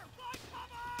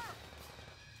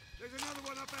 There's another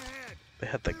one up ahead. They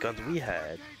had the guns we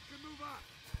had.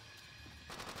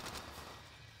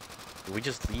 Did we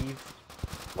just leave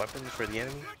weapons for the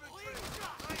enemy?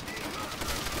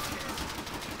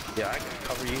 Yeah, I can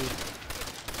cover you.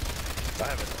 I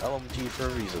have an LMG for a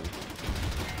reason.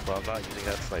 But I'm not using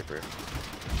that sniper.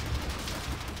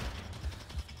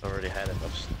 I already had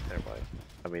enough. Never mind.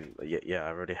 I mean, yeah, I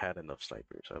already had enough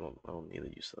snipers. I don't need to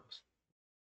use those.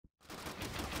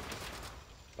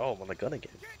 Oh, I'm on the gun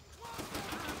again.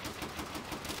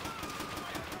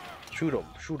 Shoot him!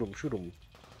 Shoot him! Shoot him!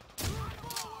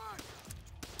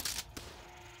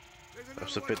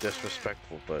 That's a bit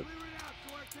disrespectful, but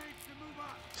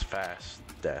it's fast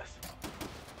death.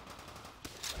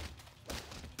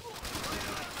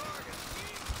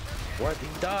 What? He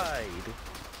died!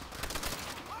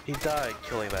 He died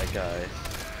killing that guy.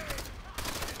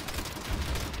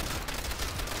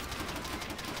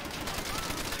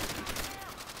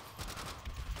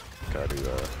 Gotta,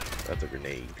 that's a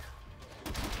grenade.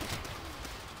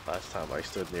 Last time I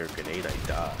stood near a grenade, I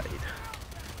died.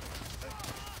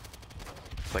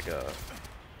 It's like a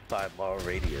 5-mile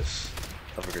radius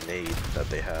of a grenade that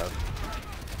they have.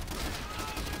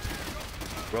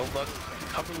 Roebuck,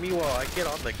 cover me while I get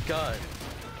on the gun.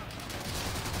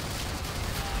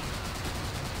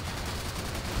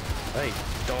 I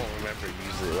don't remember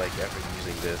ever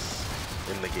using this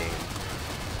in the game.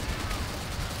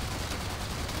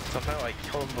 Somehow I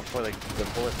kill him before the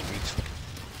bullets reach them.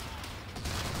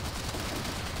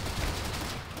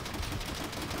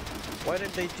 Why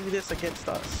did they do this against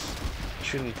us?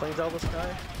 Shooting planes out of the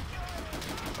sky?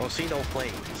 I don't see no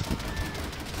planes.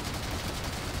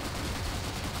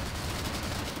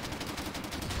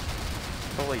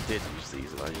 Probably did use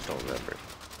these and I just don't remember.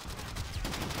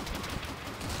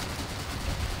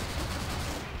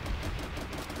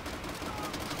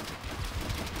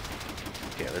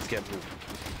 Okay, let's get moving.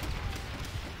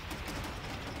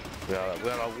 We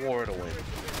got a war to win.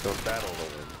 A battle to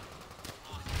win.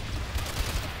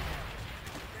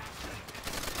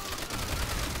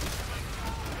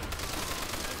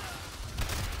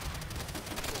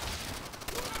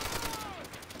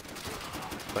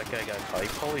 That guy got caught. He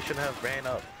probably shouldn't have ran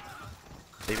up.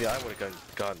 Maybe I would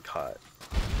have gotten caught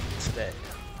instead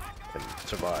and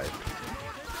survived.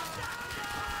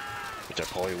 Which I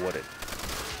probably wouldn't.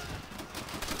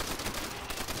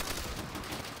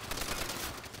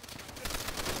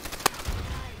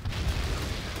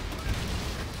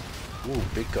 Ooh,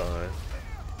 big gun.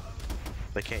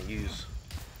 They can't use.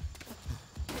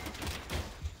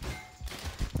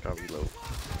 Gotta reload.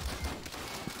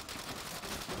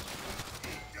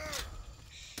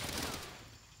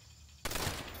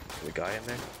 The guy in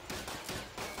there?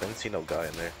 I didn't see no guy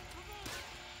in there.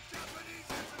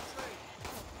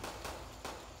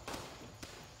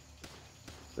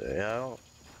 Yeah,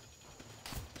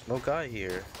 there's no guy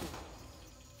here.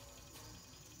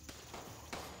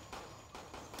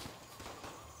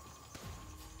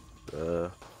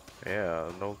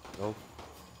 Yeah, no,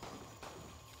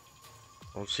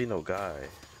 don't see no guy.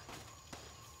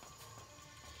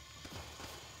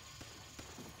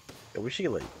 Yeah, we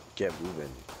should like get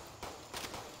moving.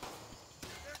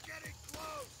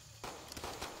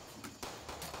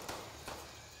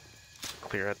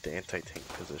 Clear out the anti-tank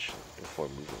position before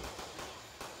moving.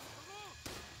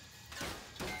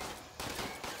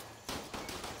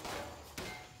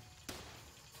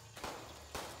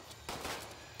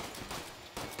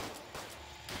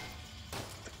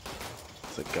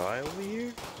 There's a guy over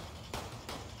here?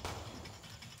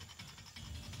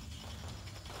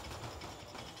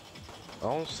 I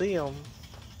don't see him.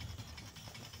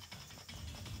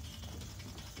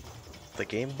 The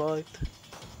game bugged?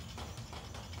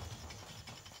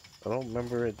 I don't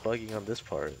remember it bugging on this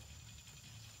part.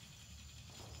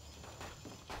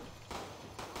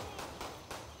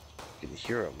 You can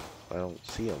hear him. I don't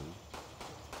see him.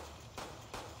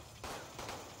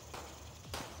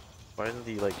 Why doesn't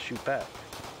he like shoot back?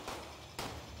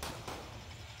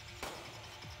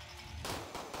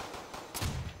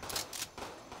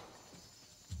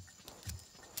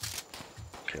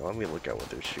 Okay, let me look at what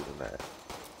they're shooting at.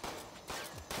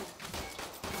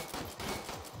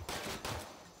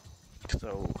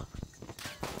 So,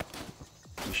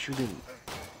 you shooting?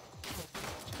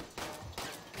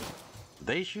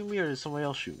 They shoot me or did somebody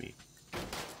else shoot me?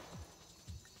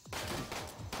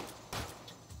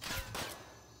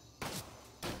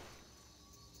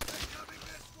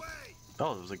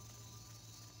 Oh, it was like,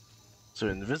 so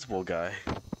an invisible guy.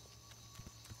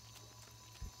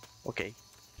 Okay,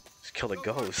 just killed a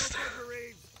ghost.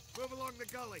 Move along the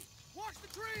gully. Watch the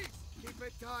trees. Keep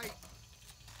it tight.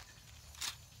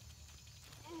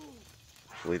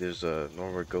 Hopefully there's no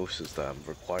more ghosts that I'm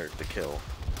required to kill.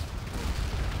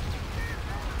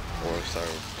 Or else I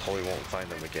probably won't find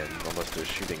them again unless they're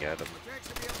shooting at them.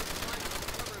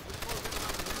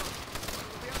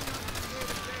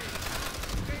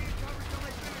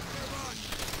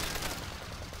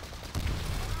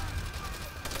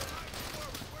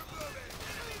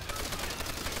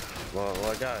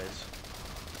 Well, guys.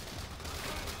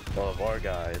 Well, of our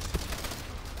guys.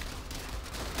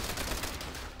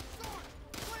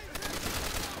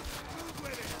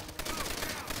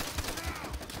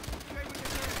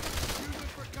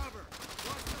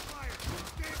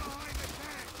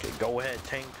 Go ahead,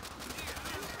 tank.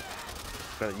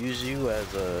 I'm gonna use you as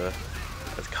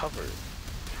cover,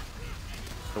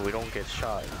 so we don't get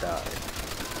shot and die.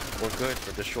 We're good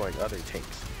for destroying other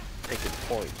tanks, taking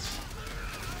points,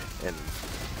 and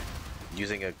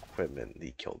using equipment.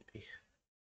 He killed me.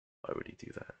 Why would he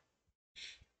do that?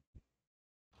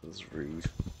 That's rude.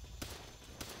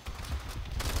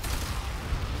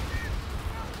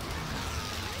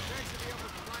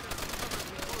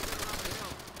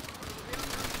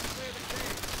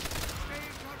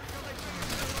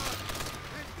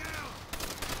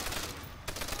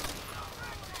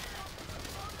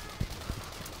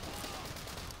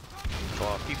 A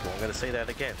lot of people. I'm gonna say that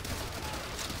again.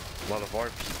 A lot of our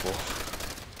people.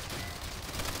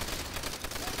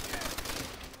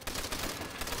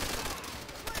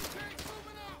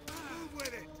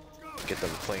 Get them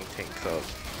playing tanks up.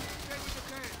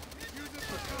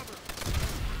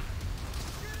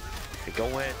 Okay, go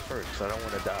ahead first, 'cause I don't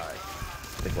want to die.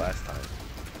 Like last time.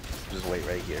 Just wait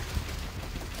right here.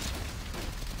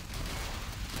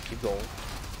 Keep going.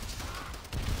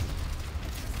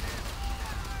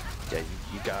 Yeah,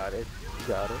 you got it. You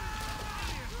got it.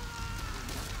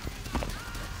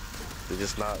 They're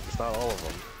just not, it's not all of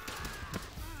them.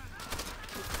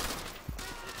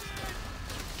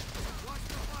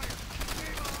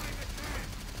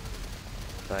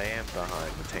 I am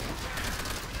behind the tank.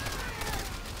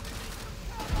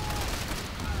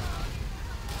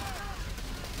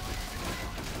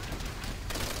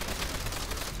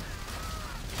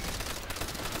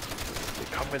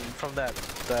 They're coming from that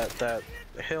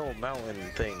hill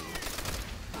mountain thing.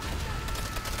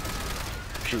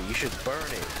 You should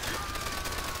burn it.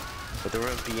 But there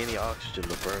won't be any oxygen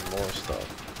to burn more stuff.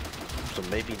 So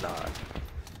maybe not.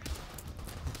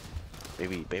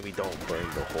 Maybe don't burn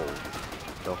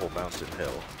the whole mountain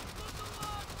hill.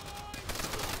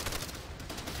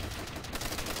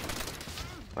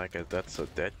 Like, that's a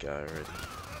dead guy already.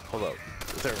 Hold up.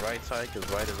 Is there right side? Because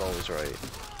right is always right.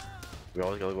 We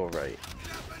always gotta go right.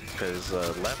 Because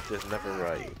left is never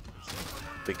right.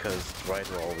 Because right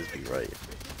will always be right.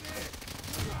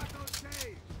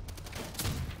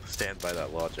 Stand by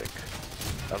that logic.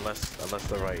 Unless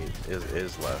the right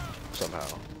is left somehow.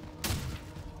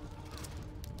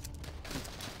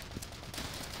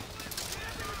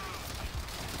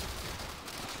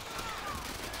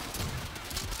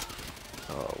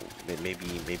 Oh,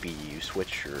 maybe you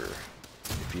switch your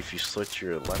if you switch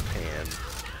your left hand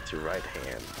to right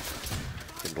hand,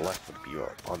 then the left would be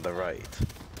on the right.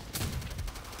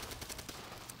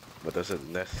 But does it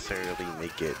necessarily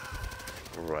make it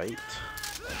right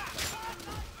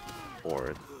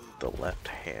or the left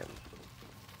hand?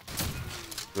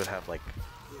 You would have like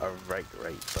a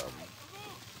right thumb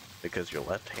because your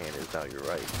left hand is now your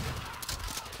right.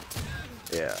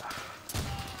 Yeah.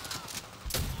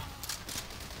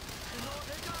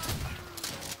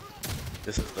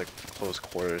 This is the close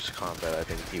quarters combat I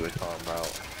think he was talking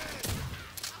about.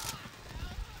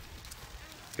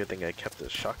 Good thing I kept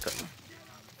his shotgun.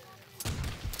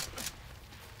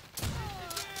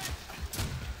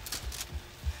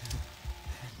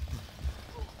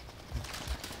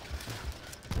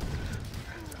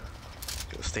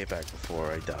 Gotta stay back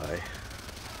before I die.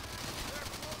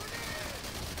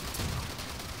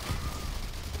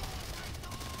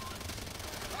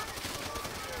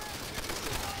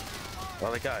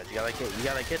 Well, guys, you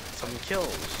gotta get some kills.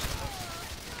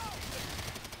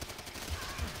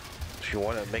 If you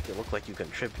want to make it look like you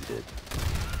contributed.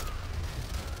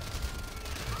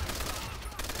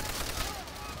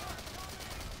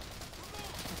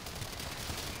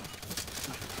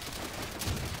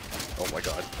 Oh my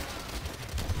god.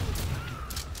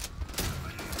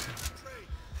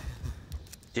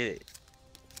 Did it.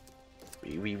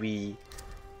 We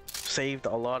saved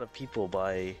a lot of people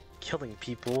by killing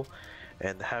people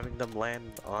and having them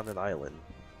land on an island.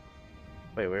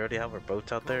 Wait, we already have our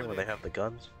boats out there when they have the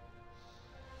guns?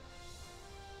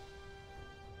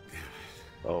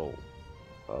 Oh.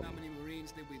 How many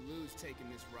Marines did we lose taking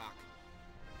this rock?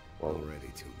 Well, Already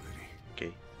too many.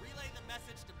 okay. Relay the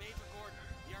message to Major Gordon.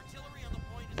 The artillery on the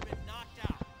point has been knocked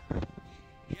out.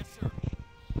 Yes, sir.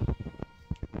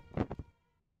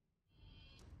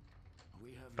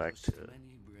 We have Back lost to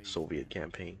many brave Soviet men,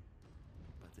 campaign.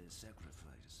 but their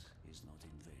sacrifice is not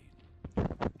in vain.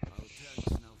 Our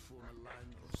tanks now form a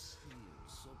line of steel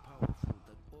so powerful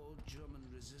that all German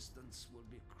resistance will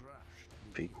be crushed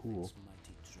Pretty beneath cool. its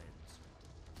mighty treads.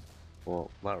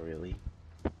 Well, not really,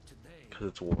 Today, because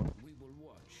it's war. we will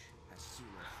watch as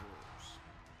Syria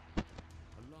falls,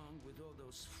 along with all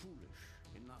those foolish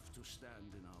enough to stand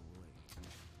in our way.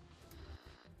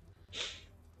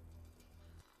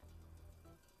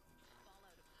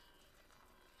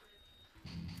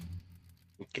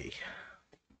 Okay.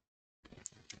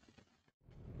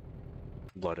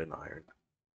 Blood and Iron.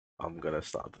 I'm gonna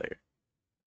stop there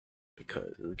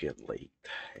because it's getting late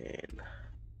and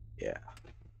yeah.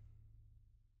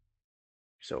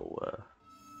 So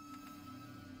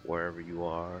wherever you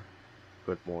are,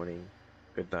 good morning,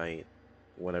 good night.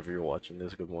 Whenever you're watching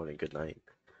this, good morning, good night,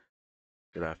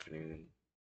 good afternoon.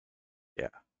 Yeah.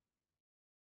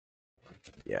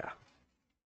 Yeah.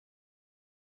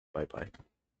 Bye bye.